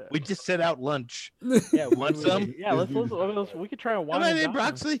 We just set out lunch. Yeah, Want some? Yeah, let's we could try a Come wine. on and in,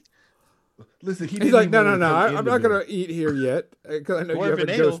 dine. Broxley. Listen, He's like, "No, I'm not gonna eat here yet because I know More you of have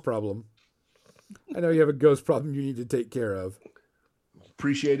a an ghost ale." problem. I know you have a ghost problem you need to take care of."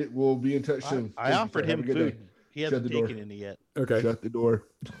 Appreciate it. We'll be in touch soon. I offered Have him a good food. day. He Shut hasn't the door. taken any yet. Okay. Shut the door.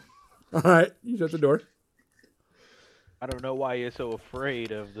 All right. You shut the door. I don't know why you're so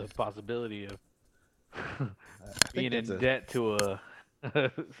afraid of the possibility of being in that's a- debt to a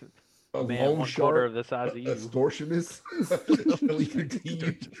A man loan 1/4 shark, of the size of you. extortionist.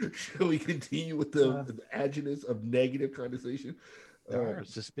 Shall we continue with the adjectives of negative connotation? There are a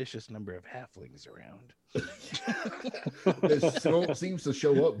suspicious number of halflings around. That seems to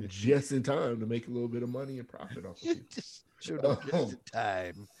show up just in time to make a little bit of money and profit off of you. Just showed up just in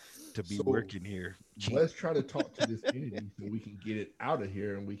time to be So, working here. Let's try to talk to this entity so we can get it out of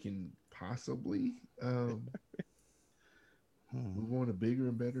here and we can possibly move on to bigger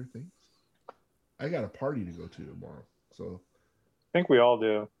and better things. I got a party to go to tomorrow. So I think we all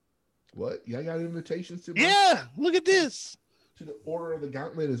do. what? Y'all got invitations to Yeah, look at this. to the Order of the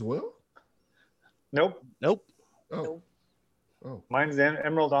Gauntlet as well? Nope. Nope. Oh. Nope. Oh. Mine's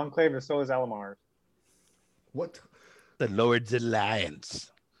Emerald Enclave, and so is Alamar's. What? The Lord's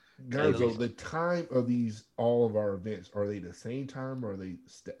Alliance. Guys, so the time of all of our events, are they the same time or are they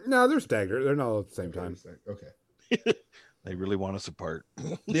No, they're staggered. They're not all at the same time. Okay. They really want us apart.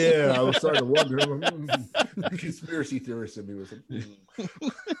 Yeah, I was starting to wonder. The conspiracy theorist in me was they're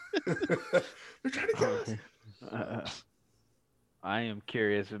trying to kill us. I am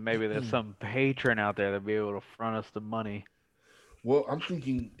curious if maybe there's some patron out there that'd be able to front us the money. Well, I'm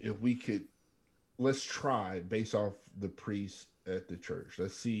thinking if we could, let's try based off the priest at the church.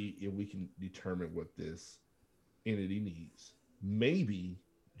 Let's see if we can determine what this entity needs. Maybe,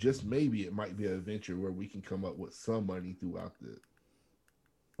 just maybe, it might be an adventure where we can come up with some money throughout the.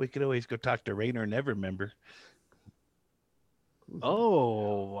 We could always go talk to Raynor Nevermember.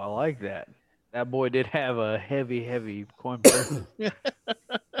 Oh, I like that. That boy did have a heavy coin purse.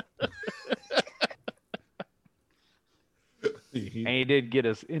 And he did get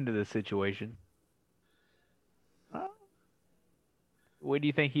us into the situation. Where do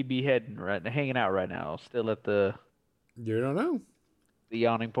you think he'd be heading hanging out right now? Still at the You don't know.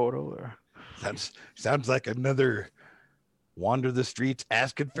 yawning portal? Or? Sounds like another wander the streets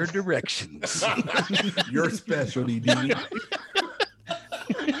asking for directions. Your specialty, Dean.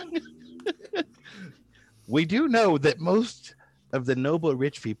 We do know that most of the noble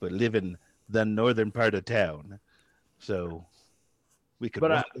rich people live in the northern part of town. So we could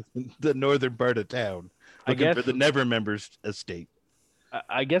But walk the northern part of town I looking for guess- the Nevermember's estate.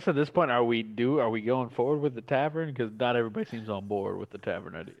 I guess at this point, are we going forward with the tavern? Because not everybody seems on board with the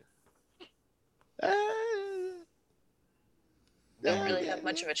tavern idea. Don't really have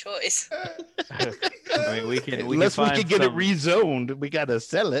much of a choice. I mean, we can Unless we find can get it some- rezoned, we gotta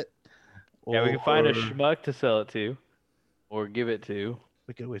sell it. Yeah, we can find a Or schmuck to sell it to, or give it to.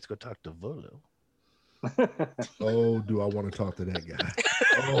 we could always go talk to Volo. Oh, do I want to talk to that guy?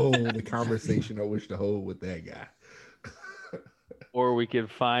 Oh, the conversation I wish to hold with that guy. Or we could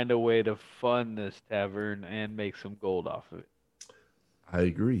find a way to fund this tavern and make some gold off of it. I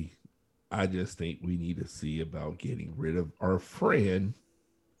agree. I just think we need to see about getting rid of our friend.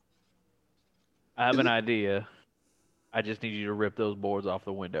 I have an idea. I just need you to rip those boards off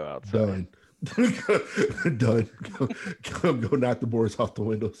the window outside. Done. Done. Go knock the boards off the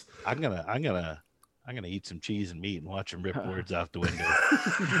windows. I'm gonna eat some cheese and meat and watch him rip boards off the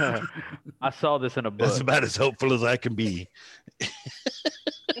window. I saw this in a book, That's about as hopeful as I can be. and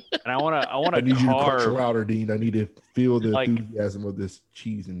I want I to need you to punch carve. louder, Dean. I need to feel the Like- enthusiasm of this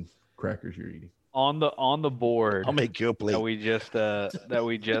cheese and crackers you're eating. on the board I'll make you a plate. that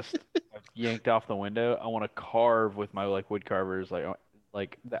we just yanked off the window. I want to carve with my like wood carvers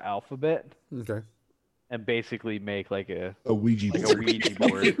like the alphabet Okay. and basically make like a Ouija like board. a Ouija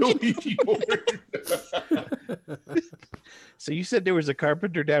board. Ouija board. So you said there was a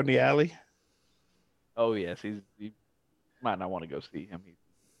carpenter down the alley? Oh yes, he might not want to go see him. He's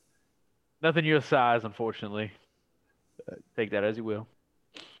nothing your size, unfortunately. Take that as you will.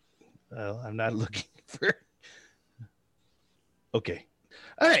 Well, I'm not looking for. Okay.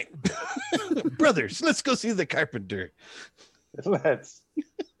 All right. Brothers, let's go see the carpenter. Let's.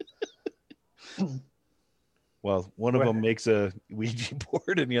 Well, one of them makes a Ouija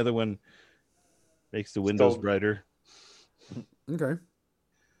board and the other one makes the windows Stone. brighter. Okay.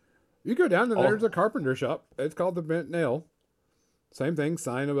 You go down and Oh. there's a carpenter shop. It's called the Bent Nail. Same thing.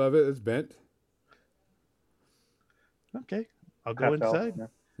 Sign above it is bent. Okay. I'll go Half elf, inside. yeah.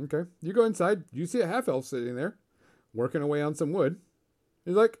 Okay. You go inside. You see a half elf sitting there, working away on some wood.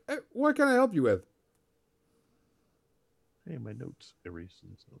 He's like, hey, what can I help you with? Hey, my notes erase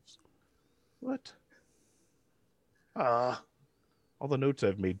themselves. What? All the notes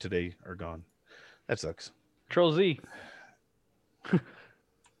I've made today are gone. That sucks. Control Z.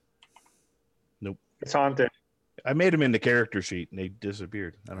 It's haunted. I made them in the character sheet and they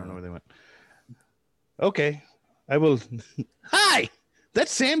disappeared. I don't know where they went. Okay. I will. Hi!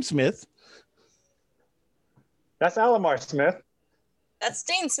 That's Sam Smith. That's Alamar Smith. That's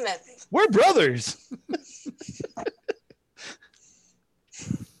Dean Smith. We're brothers.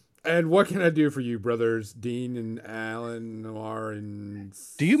 And what can I do for you, brothers? Dean and Alan Noir and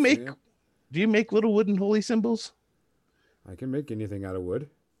Do you make Sam? do you make little wooden holy symbols? I can make anything out of wood.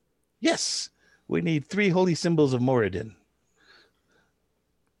 Yes. We need 3 holy symbols of Moradin.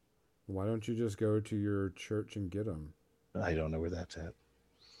 Why don't you just go to your church and get them? I don't know where that's at.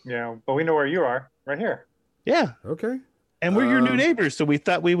 Yeah, but we know where you are. Right here. Yeah. Okay. And we're your new Um, neighbors, so we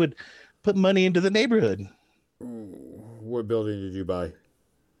thought we would put money into the neighborhood. What building did you buy?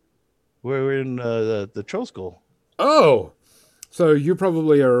 We're in the Troll Skull. Oh, so you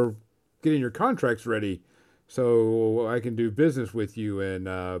probably are getting your contracts ready so I can do business with you and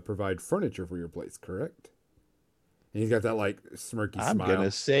provide furniture for your place, correct? And he's got that like smirky I'm smile. gonna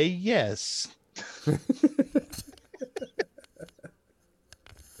say yes.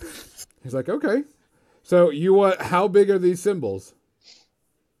 He's like, okay. So you want, how big are these symbols?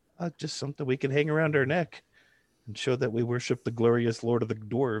 Just something we can hang around our neck and show that we worship the glorious Lord of the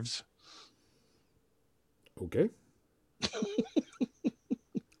Dwarves. Okay.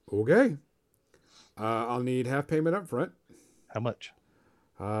 Okay. I'll need half payment up front. How much?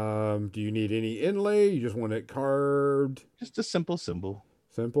 Do you need any inlay? You just want it carved? Just a simple symbol.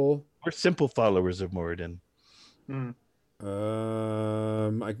 Simple? We're simple followers of Moradin. Hmm.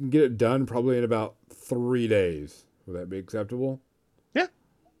 I can get it done probably in about 3 days. Would that be acceptable? Yeah.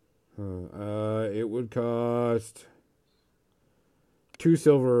 It would cost 2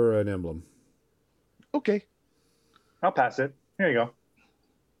 silver an emblem. Okay. I'll pass it. Here you go.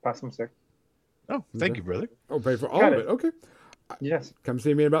 Pass him 6. Oh, thank Okay. you, brother. Oh, pay for all Got of it. it. Okay. Yes. Come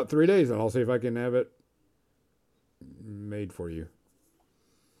see me in about 3 days, and I'll see if I can have it made for you.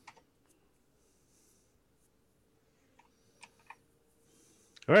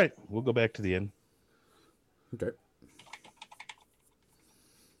 All right, we'll go back to the inn. Okay.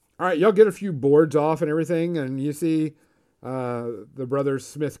 All right, y'all get a few boards off and everything, and you see the brothers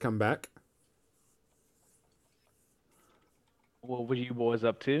Smith come back. What were you boys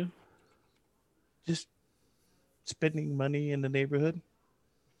up to? Just spending money in the neighborhood.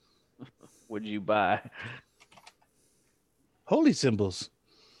 What'd you buy? Holy symbols.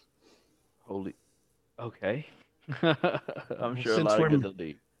 Holy. Okay. I'm sure a Since lot we're- of good they'll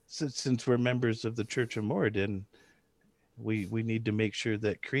do. Since we're members of the Church of Moradin, we need to make sure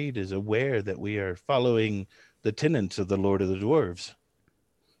that Creed is aware that we are following the tenets of the Lord of the Dwarves.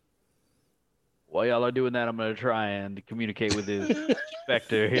 While y'all are doing that, I'm gonna try and communicate with his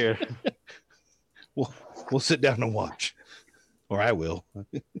specter here. We'll sit down and watch, or I will.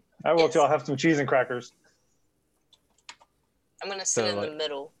 I will till I have some cheese and crackers. I'm gonna sit So, in the like-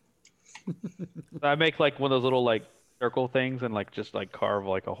 middle. I make like one of those little like circle things and like just like carve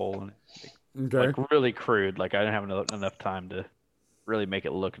like a hole in it. Okay. Like really crude. Like I didn't have enough time to really make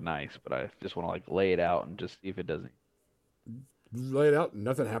it look nice, but I just want to like lay it out and just see if it doesn't. Lay it out,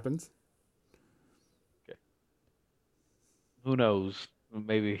 nothing happens. Who knows?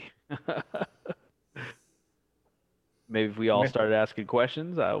 Maybe. Maybe if we all started asking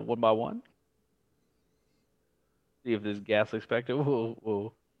questions one by one. See if this ghastly specter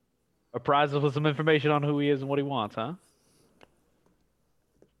will apprise us with some information on who he is and what he wants, huh?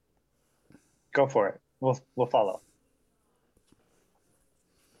 Go for it. We'll follow.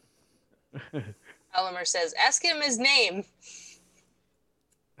 Alamar says, "Ask him his name."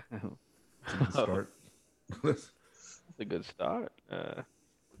 Start. That's a good start.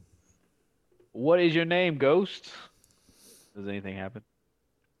 What is your name, Ghost? Does anything happen?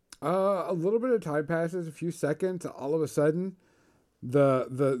 A little bit of time passes, a few seconds. All of a sudden,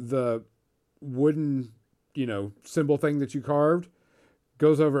 the wooden, symbol thing that you carved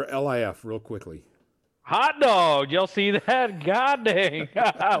goes over LIF real quickly. Hot dog! Y'all see that? God dang!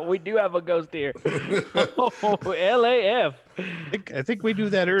 We do have a ghost here. Oh, LAF. I think we do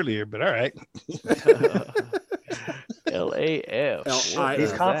that earlier, but all right. LAF. LIF.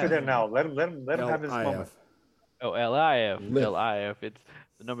 He's confident now. Let him have his moment. LIF. Oh, LIF. Lif. LIF. It's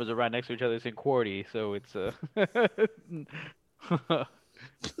the numbers are right next to each other. It's in QWERTY, so it's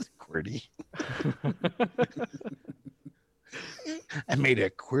QWERTY. I made a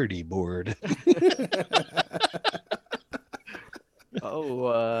QWERTY board.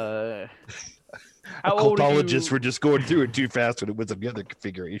 Oh, how old are Cultologists you? were just going through it too fast when it was the other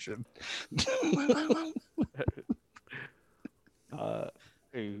configuration.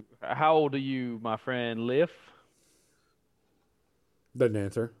 How old are you, my friend Lif? Doesn't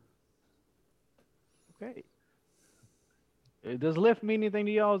answer. Okay. Does Lif mean anything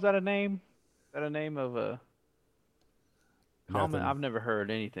to y'all? Is that a name? Is that a name of a common? Nothing. I've never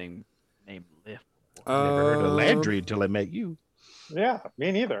heard anything named Lif. Never heard of Landry until I met you. Yeah,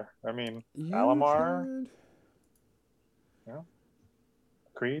 me neither. I mean, You Alamar, should-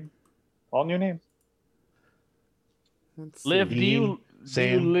 Creed, all new names. Let's Lif, see. do you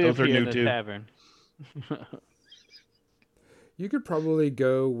Sam, live those are here in new the too. tavern? You could probably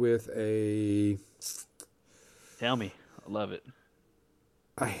go with a Tell me. I love it.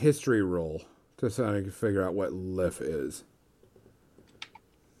 history roll to so I can figure out what Lif is.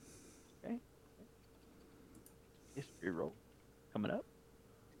 History roll coming up.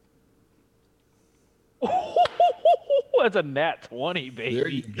 That's a nat 20, baby. There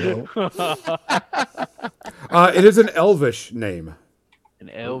you go. It is an Elvish name. An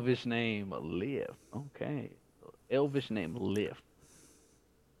elvish name, Lif. Okay. Elvish name, Lif.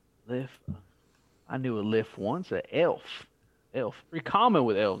 Lif. I knew a Lif once, an elf. Elf. Pretty common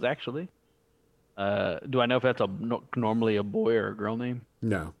with elves, actually. Do I know if that's normally a boy or a girl name?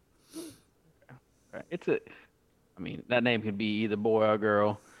 No. Right. That name could be either boy or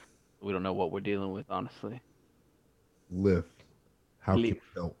girl. We don't know what we're dealing with, honestly. Lift. How can Leaf. we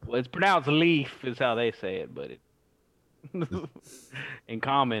help? Well, it's pronounced leaf, is how they say it, but in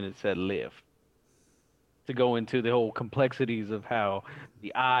common it said live. To go into the whole complexities of how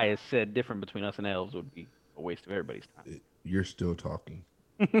the I is said different between us and elves would be a waste of everybody's time. You're still talking.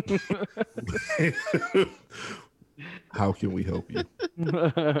 How can we help you?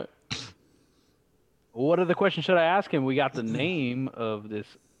 What other question should I ask him? We got the name of this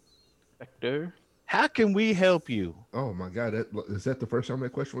specter. How can we help you? Oh my God, is that the first time that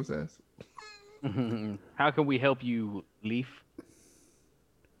question was asked? How can we help you, Leaf?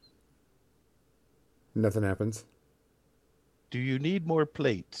 Nothing happens. Do you need more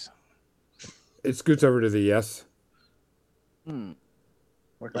plates? It scoots over to the yes. We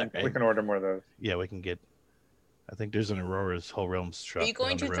Okay. can order more of those. Yeah, we can get. I think there's an Aurora's Whole Realms shop. Are you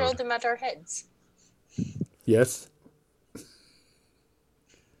going down to the throw road. them at our heads? Yes.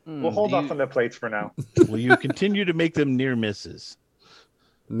 We'll hold off on the plates for now. Will you continue to make them near misses?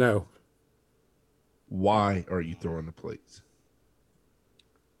 No. Why are you throwing the plates?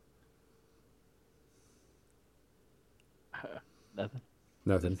 Nothing.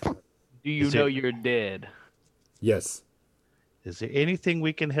 Nothing. Do you Is know it- you're dead? Yes. Is there anything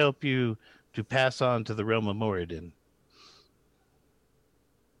we can help you to pass on to the realm of Moradin?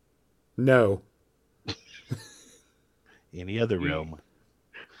 No. Any other realm?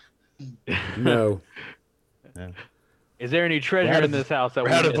 No. Is there any treasure out in of- this house that We're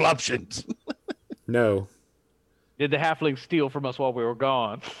we out of missed? options. No. Did the halfling steal from us while we were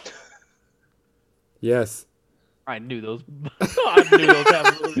gone? Yes. I knew those. I knew those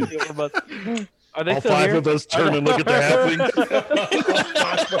halflings would steal from us. Are they All still five here? of us turn and look at the halfling.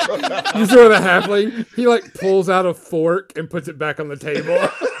 You throw the halfling. He pulls out a fork and puts it back on the table.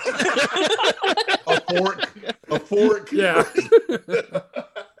 A fork. A fork. Yeah.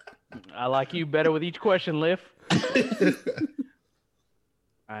 I like you better with each question, Liff.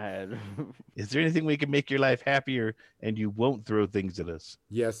 I had. Is there anything we can make your life happier and you won't throw things at us?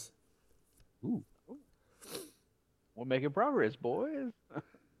 Yes. We're making progress, boys.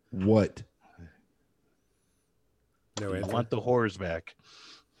 What? No I answer. want the whores back.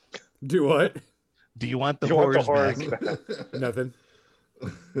 Do what? Do you want the You want the whores horse back? back? Nothing.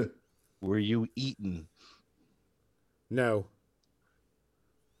 Were you eaten? No.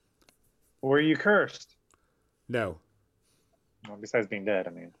 Were you cursed? No. Well, besides being dead,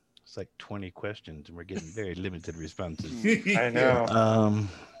 I mean. It's like 20 questions, and we're getting very limited responses. I know.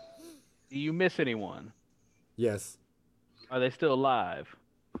 Do you miss anyone? Yes. Are they still alive?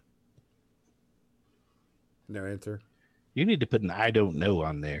 No answer. You need to put an I don't know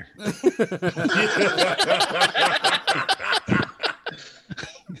on there.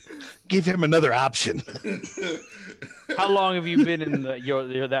 Give him another option. How long have you been in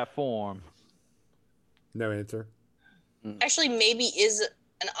your that form? No answer. Actually, maybe is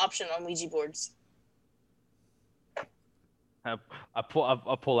an option on Ouija boards. I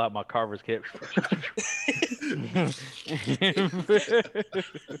pull out my carver's kit.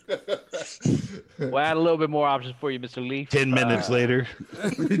 We'll add a little bit more options for you, Mr. Leaf. 10 minutes later.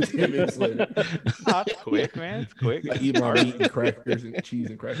 10 minutes later. Oh, it's quick, man. It's quick. I eat my meat and crackers and cheese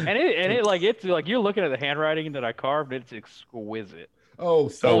and crackers. And it's like you're looking at the handwriting that I carved. It's exquisite. Oh,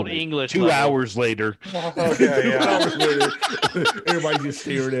 so Old English. 2 level. hours later. Okay, yeah. hours later, everybody just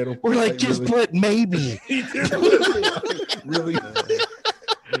staring at him. We're like, just really? put maybe. Really?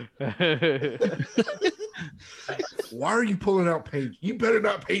 Why are you pulling out paint? You better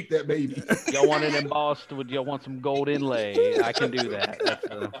not paint that baby. Y'all want it embossed? Would y'all want some gold inlay? I can do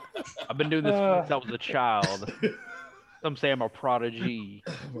that. I've been doing this since I was a child. Some say I'm a prodigy.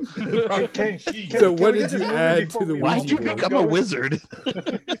 So what did you add to the Why'd you Ouija board? become a wizard?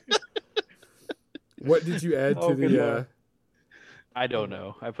 What did you add to good the? Lord. I don't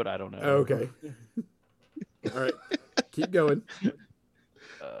know. I put I don't know. Okay. All right. Keep going.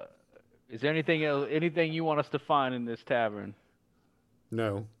 Is there anything else, anything you want us to find in this tavern?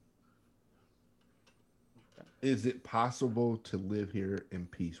 No. Is it possible to live here in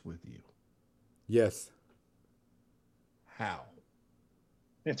peace with you? Yes. How?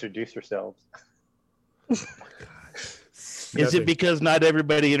 Introduce yourselves. Is Nothing. it because not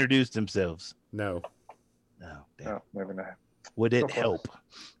everybody introduced themselves? No. No. Damn. No, never know. Would Go it for it. help? Is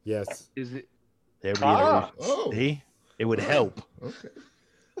Yes. it? There we Ah. Oh. See? It would help. Okay.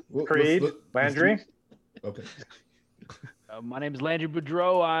 Well, Creed, let's Landry. Okay. My name is Landry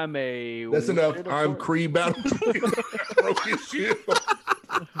Boudreau. I'm a. That's enough. wizard of I'm sorts. Creed Battle. Broke his shield.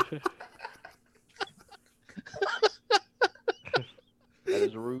 That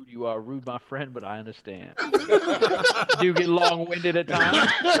is rude. You are rude, my friend, but I understand. Do get long-winded at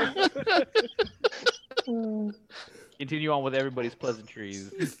times. Continue on with everybody's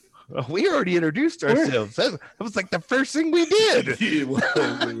pleasantries. We already introduced ourselves. That was like the first thing we did. It was.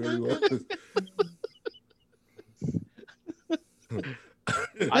 It really was.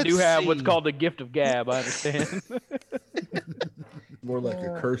 I do Let's have what's see. called the gift of gab. I understand. More like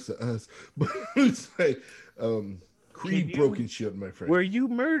a curse to us. But it's like, Creed you- broken shield, my friend. Were you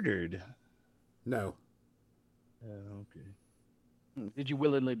murdered? No. Okay. Did you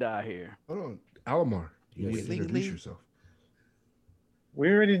willingly die here? Hold on. Alamar, you need to Willingly? introduce yourself. We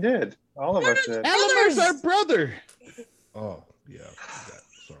already did. All of us did. Alamar's our brother. Oh, yeah.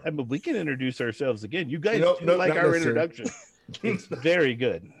 Sorry. I mean, we can introduce ourselves again. You guys Nope, do nope, like not our necessary. introduction. It's very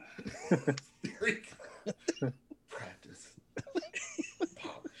good. Practice.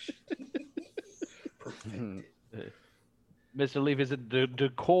 Polish. Mr. Leaf, is it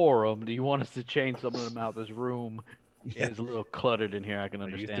decorum? Do you want us to change something about this room? Yeah. It's a little cluttered in here. I can Are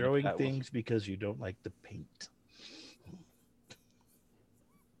you understand. if throwing that was- things because you don't like the paint?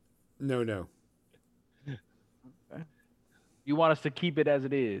 No. You want us to keep it as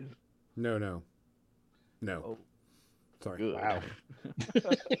it is? No. Oh. Sorry. Good. Wow.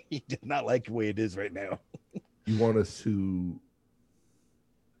 He did not like the way it is right now. You want us to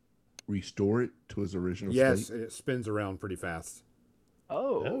restore it to its original Yes, state? and it spins around pretty fast.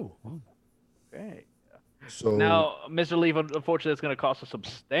 Oh. Okay. So Now, Mr. Leaf, unfortunately, it's going to cost a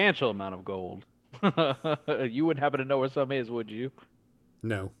substantial amount of gold. You wouldn't happen to know where some is, would you?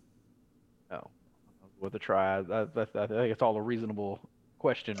 No. No. Worth a try. I think it's all a reasonable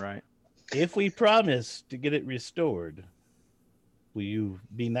question, right? If we promise to get it restored, will you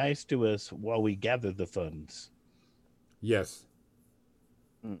be nice to us while we gather the funds? Yes.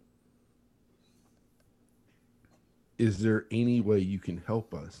 is there any way you can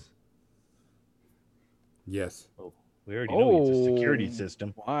help us? Yes. Oh, we already know it's a security Oh.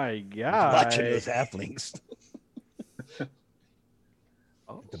 system. My He's God. watching those halflings.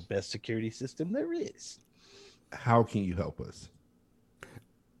 Oh. The best security system there is. How can you help us?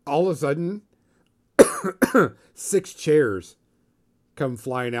 All of a sudden, 6 chairs come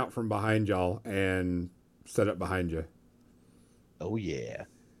flying out from behind y'all and set up behind you. Oh yeah,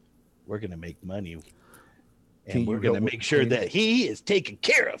 we're gonna make money. Can And we're you going to help with make sure the that he is taken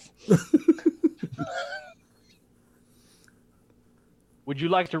care of. Would you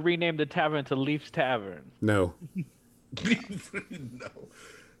like to rename the tavern to Leaf's Tavern? No. No.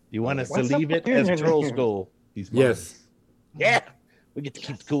 You want us to What's up leave it with you? as Troll Skull? He's mine. Yes. Yeah. We get to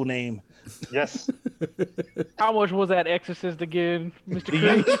keep the cool name. Yes. How much was that exorcist again, Mr.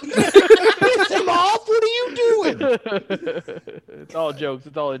 Chris? Piss him off? What are you doing? It's all jokes.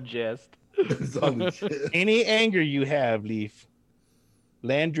 It's all in jest. It's only Any anger you have, Leaf,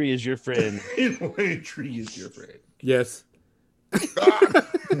 Landry is your friend. Landry is your friend. Yes.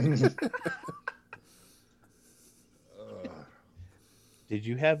 Did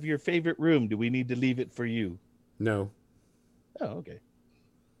you have your favorite room? Do we need to leave it for you? No. Oh, okay.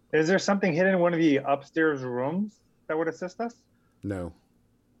 Is there something hidden in one of the upstairs rooms that would assist us? No.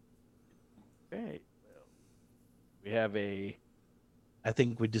 Okay. Well, we have a. I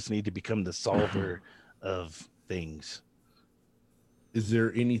think we just need to become the solver of things. Is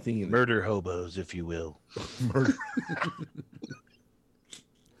there anything in Murder hobos, if you will. murder?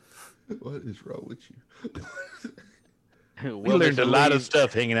 What is wrong with you? We learned a lot of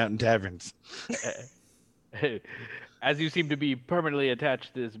stuff hanging out in taverns. As you seem to be permanently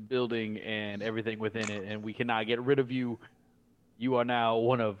attached to this building and everything within it, and we cannot get rid of you, you are now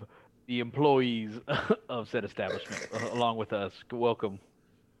one of the employees of said establishment, along with us. Welcome.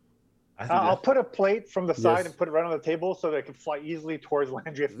 I think I'll put a plate from the side Yes. and put it right on the table so that it can fly easily towards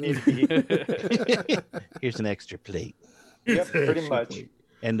Landry if need be. here's an extra plate. Yep, pretty much.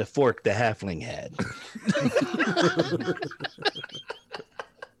 And the fork the halfling had.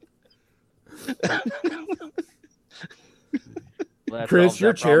 Well, that Chris, solves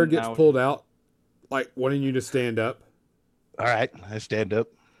your that chair problem gets now. pulled out, like wanting you to stand up. All right, I stand up.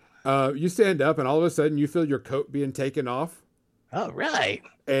 You stand up, and all of a sudden, you feel your coat being taken off, All right.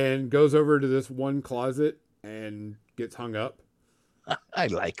 and goes over to this one closet and gets hung up. I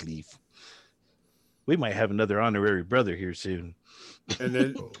like Leaf. We might have another honorary brother here soon. And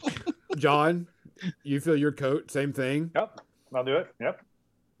then, John, you feel your coat, same thing. Yep, I'll do it. Yep.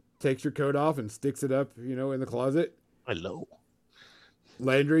 Takes your coat off and sticks it up, in the closet. Hello.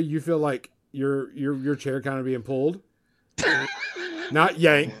 Landry, you feel like your chair kind of being pulled, not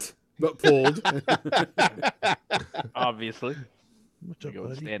yanked, but pulled. Obviously. What's You up, go and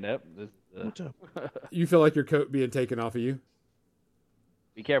buddy? stand up. What's up? You feel like your coat being taken off of you,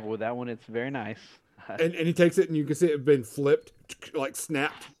 Be careful with that one. It's very nice. and he takes it, and you can see it been flipped, like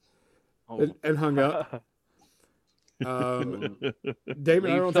snapped, Oh. and hung up. Damon, I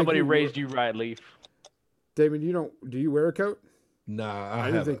don't think Somebody you raised you right, Leaf. Damon, do you wear a coat? Nah,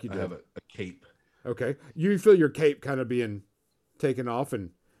 I didn't think you I did. have a cape. Okay. You feel your cape kind of being taken off and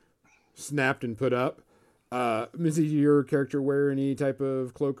snapped and put up. Missy, your character wear any type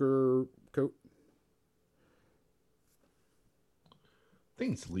of cloak or coat?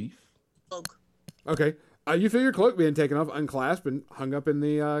 Things Leaf. Cloak. Okay. You feel your cloak being taken off, unclasped, and hung up in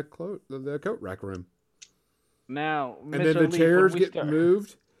the coat rack room. Now, And Mr. then the Leaf, when chairs we get start-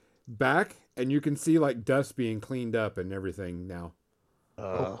 moved back, and you can see like dust being cleaned up and everything now.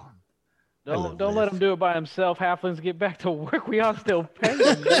 love Don't let Leaf. him do it by himself. Halflings, get back to work. We are still paying.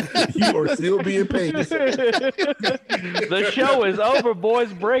 them. You are still being paid. The show is over,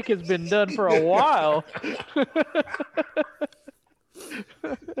 boys. Break has been done for a while.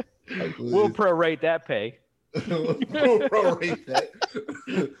 We'll prorate that pay. We'll prorate that.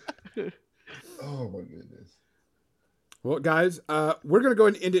 Oh my goodness. Well, guys, we're going to go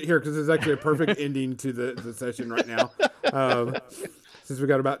ahead and end it here because it's actually a perfect ending to the session right now. Since we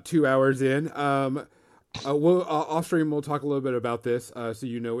got about 2 hours in. We'll off stream, we'll talk a little bit about this so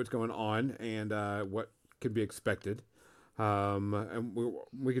you know what's going on and what can be expected. And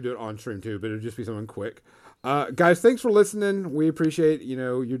we could do it on stream too, but it'll just be something quick. Guys, thanks for listening. We appreciate,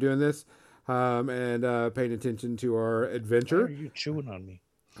 you doing this and paying attention to our Why adventure. are you chewing on me?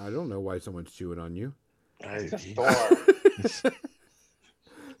 I don't know why someone's chewing on you.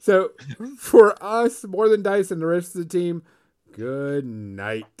 So for us, More Than Dice and the rest of the team, good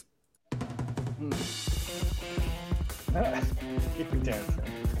night. Keep it dancing.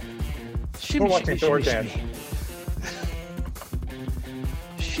 Shimmy, We're watching shimmy, Thor shimmy, dance. shimmy.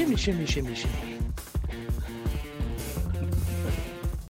 Shimmy, shimmy, shimmy, shimmy.